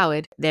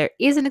empowered, there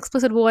is an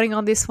explicit warning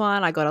on this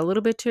one. I got a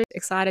little bit too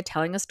excited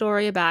telling a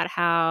story about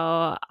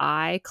how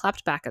I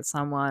clapped back at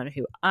someone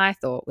who I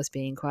thought was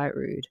being quite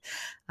rude.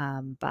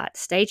 But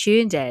stay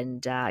tuned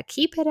and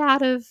keep it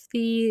out of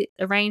the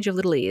range of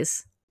little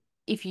ears.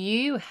 If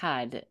you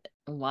had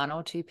one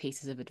or two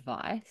pieces of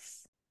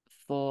advice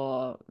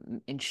for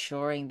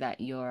ensuring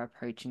that you're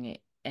approaching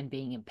it and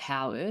being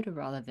empowered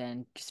rather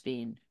than just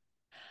being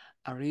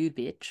a rude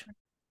bitch,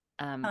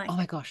 I like oh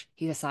my it. gosh,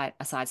 here's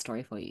a side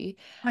story for you.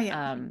 Oh yeah.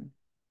 Um,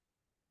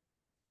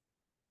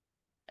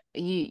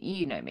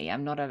 you know me.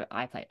 I'm not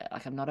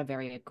a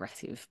very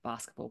aggressive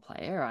basketball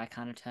player. I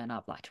kind of turn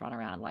up, like to run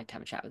around, like to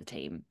have a chat with the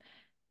team.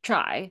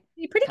 Try,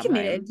 You're pretty come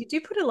committed. home. You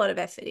do put a lot of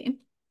effort in.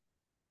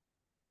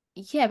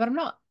 Yeah, but I'm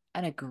not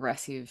an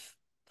aggressive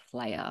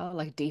player.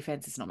 Like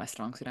defense is not my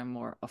strong suit. I'm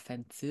more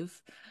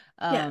offensive.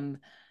 Yeah. Um,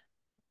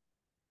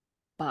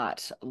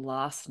 But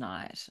last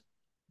night,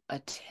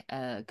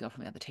 a girl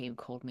from the other team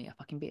called me a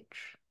fucking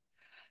bitch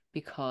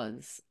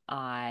because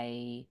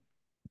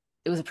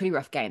it was a pretty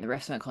rough game. The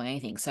refs weren't calling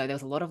anything. So there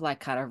was a lot of like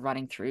kind of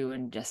running through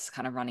and just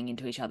kind of running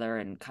into each other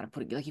and kind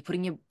of you're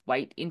putting your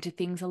weight into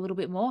things a little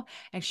bit more.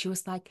 And she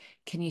was like,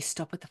 "Can you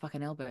stop with the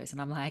fucking elbows?"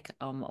 And I'm like,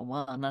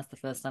 well, that's the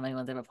first time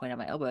anyone's ever pointed out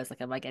my elbows.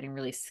 Like, am I getting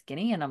really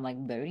skinny and I'm like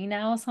bony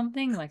now or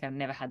something? Like, I've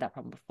never had that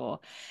problem before.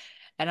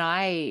 And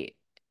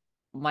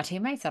my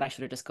teammates said I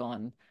should have just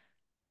gone,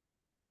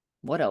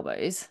 "What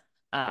elbows?"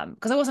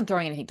 Because I wasn't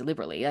throwing anything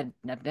deliberately. I've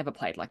never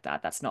played like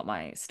that. That's not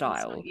my That's not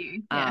style.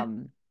 you. Yeah.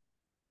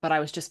 But I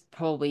was just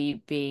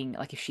probably being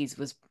like, if she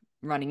was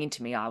running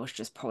into me, I was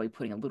just probably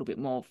putting a little bit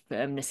more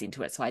firmness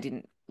into it. So I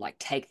didn't like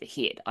take the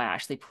hit. I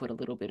actually put a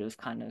little bit of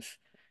kind of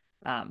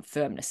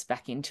firmness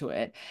back into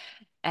it.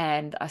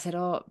 And I said,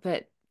 "Oh,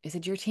 but," I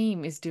said, "your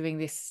team is doing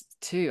this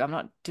too. I'm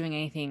not doing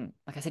anything."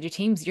 Like I said, your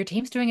team's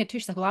doing it too.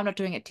 She's like, "Well, I'm not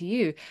doing it to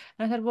you."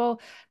 And I said, "Well,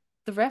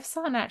 the refs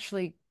aren't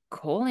actually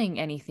calling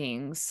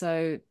anything.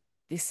 So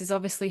this is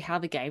obviously how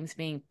the game's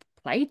being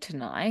played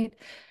tonight."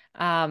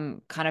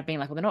 Kind of being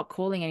like, "Well, they're not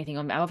calling anything.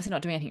 I'm obviously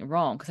not doing anything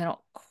wrong because they're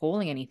not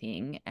calling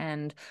anything.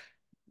 And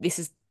this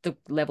is the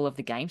level of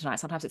the game tonight.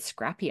 Sometimes it's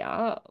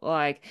scrappier."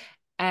 Like,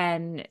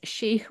 and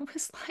she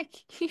was like,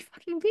 "You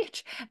fucking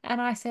bitch."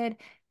 And I said,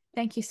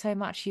 "Thank you so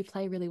much. You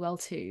play really well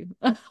too."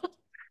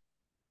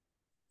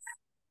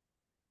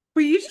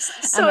 Were you just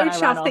And so then I ran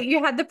chuffed that off.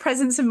 you had the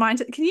presence of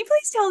mind? Can you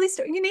please tell this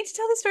story? You need to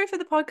tell this story for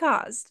the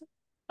podcast.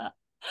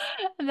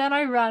 And then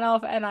I ran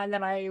off and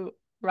then I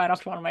ran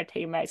off to one of my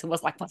teammates and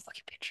was like, "What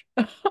fucking bitch."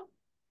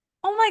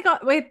 Oh my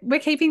God, we're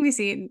keeping this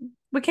in.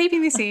 We're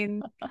keeping this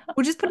in.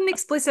 We'll just put an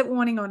explicit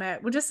warning on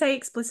it. We'll just say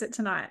explicit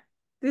tonight.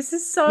 This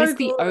is so It's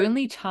the good.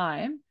 only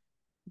time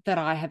that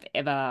I have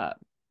ever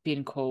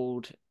been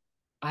called.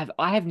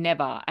 I have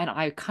never, and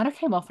I kind of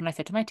came off and I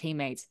said to my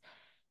teammates,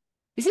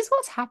 "This is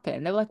what's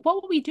happened." They were like,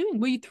 "What were we doing?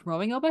 Were you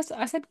throwing elbows?"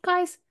 I said,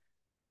 "Guys,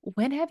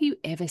 when have you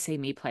ever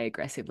seen me play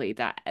aggressively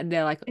that?" And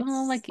they're like, "Oh,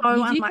 It's like so you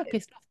do unlike get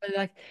pissed off,"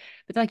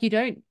 but like you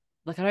don't,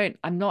 like I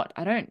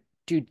don't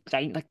do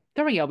like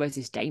throwing elbows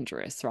is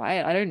dangerous,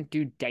 right? I don't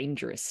do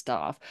dangerous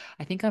stuff.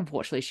 I think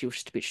unfortunately she was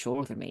just a bit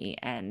shorter than me,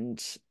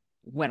 and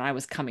when I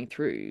was coming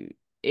through,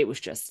 it was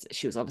just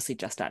she was obviously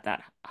just at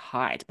that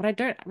height, but I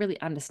don't really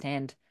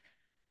understand.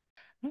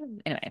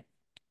 Anyway,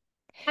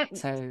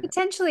 so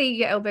potentially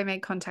your elbow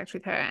made contact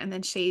with her, and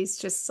then she's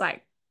just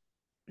like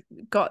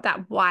got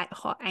that white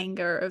hot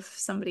anger of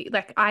somebody.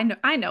 Like I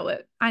know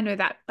it. I know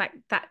that like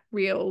that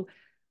real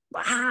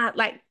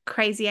like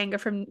crazy anger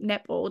from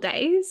netball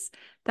days.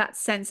 That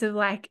sense of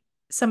like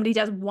somebody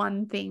does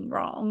one thing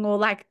wrong or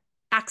like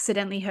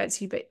accidentally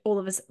hurts you, but all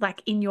of us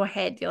like in your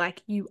head, you're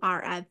like, you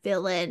are a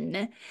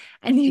villain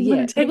and you want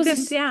yeah, to take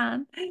them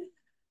down.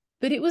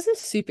 it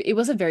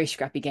was a very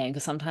scrappy game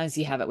because sometimes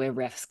you have it where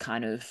refs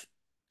kind of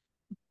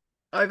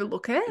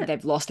Overlook it.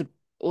 they've lost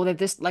or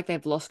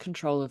they've lost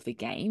control of the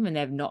game and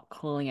they're not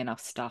calling enough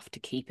stuff to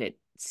keep it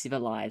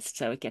civilized.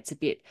 So it gets a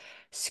bit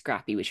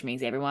scrappy, which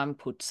means everyone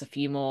puts a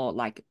few more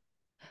like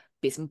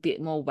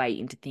bit more weight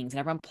into things and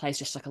everyone plays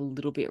just like a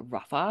little bit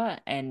rougher.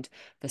 And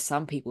for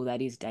some people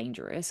that is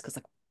dangerous because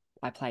like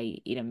I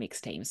play in a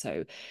mixed team.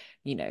 So,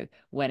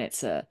 when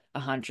it's a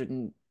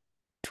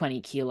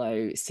 120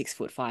 kilo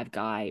 6'5"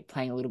 guy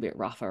playing a little bit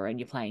rougher and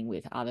you're playing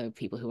with other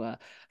people who are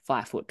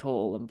 5 foot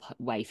tall and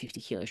weigh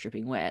 50 kilos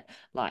dripping wet,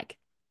 like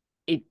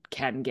it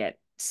can get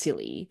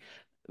silly.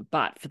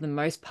 But for the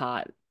most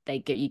part,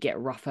 you get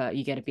rougher,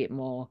 you get a bit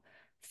more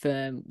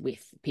firm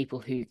with people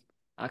who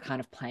are kind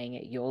of playing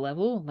at your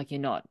level. Like you're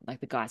not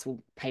like the guys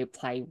will play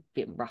a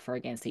bit rougher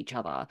against each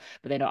other,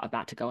 but they're not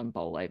about to go and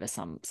bowl over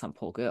some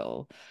poor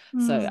girl.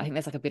 So I Mm. think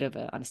there's like a bit of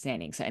an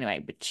understanding. So anyway,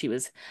 but she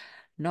was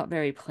not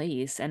very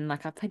pleased. And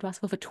like I've played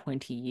basketball for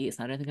 20 years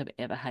and I don't think I've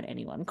ever had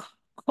anyone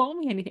call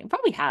me anything.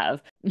 Probably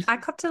have. I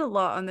copped it a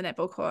lot on the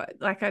netball court.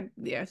 Like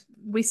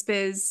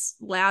whispers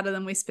louder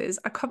than whispers.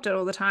 I copped it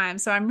all the time.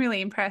 So I'm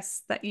really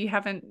impressed that you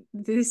haven't,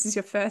 this is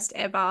your first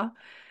ever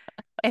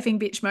effing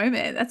bitch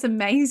moment. That's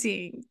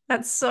amazing.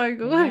 That's so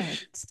good. Yeah,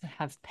 just to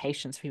have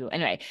patience for people.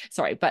 Anyway,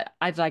 sorry, but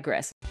I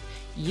digress.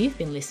 You've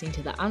been listening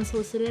to the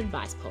Unsolicited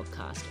Advice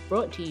podcast,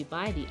 brought to you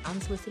by the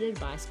Unsolicited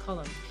Advice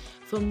column.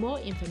 For more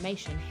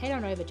information, head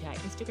on over to our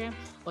Instagram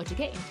or to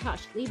get in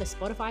touch, leave a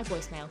Spotify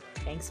voicemail.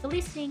 Thanks for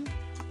listening.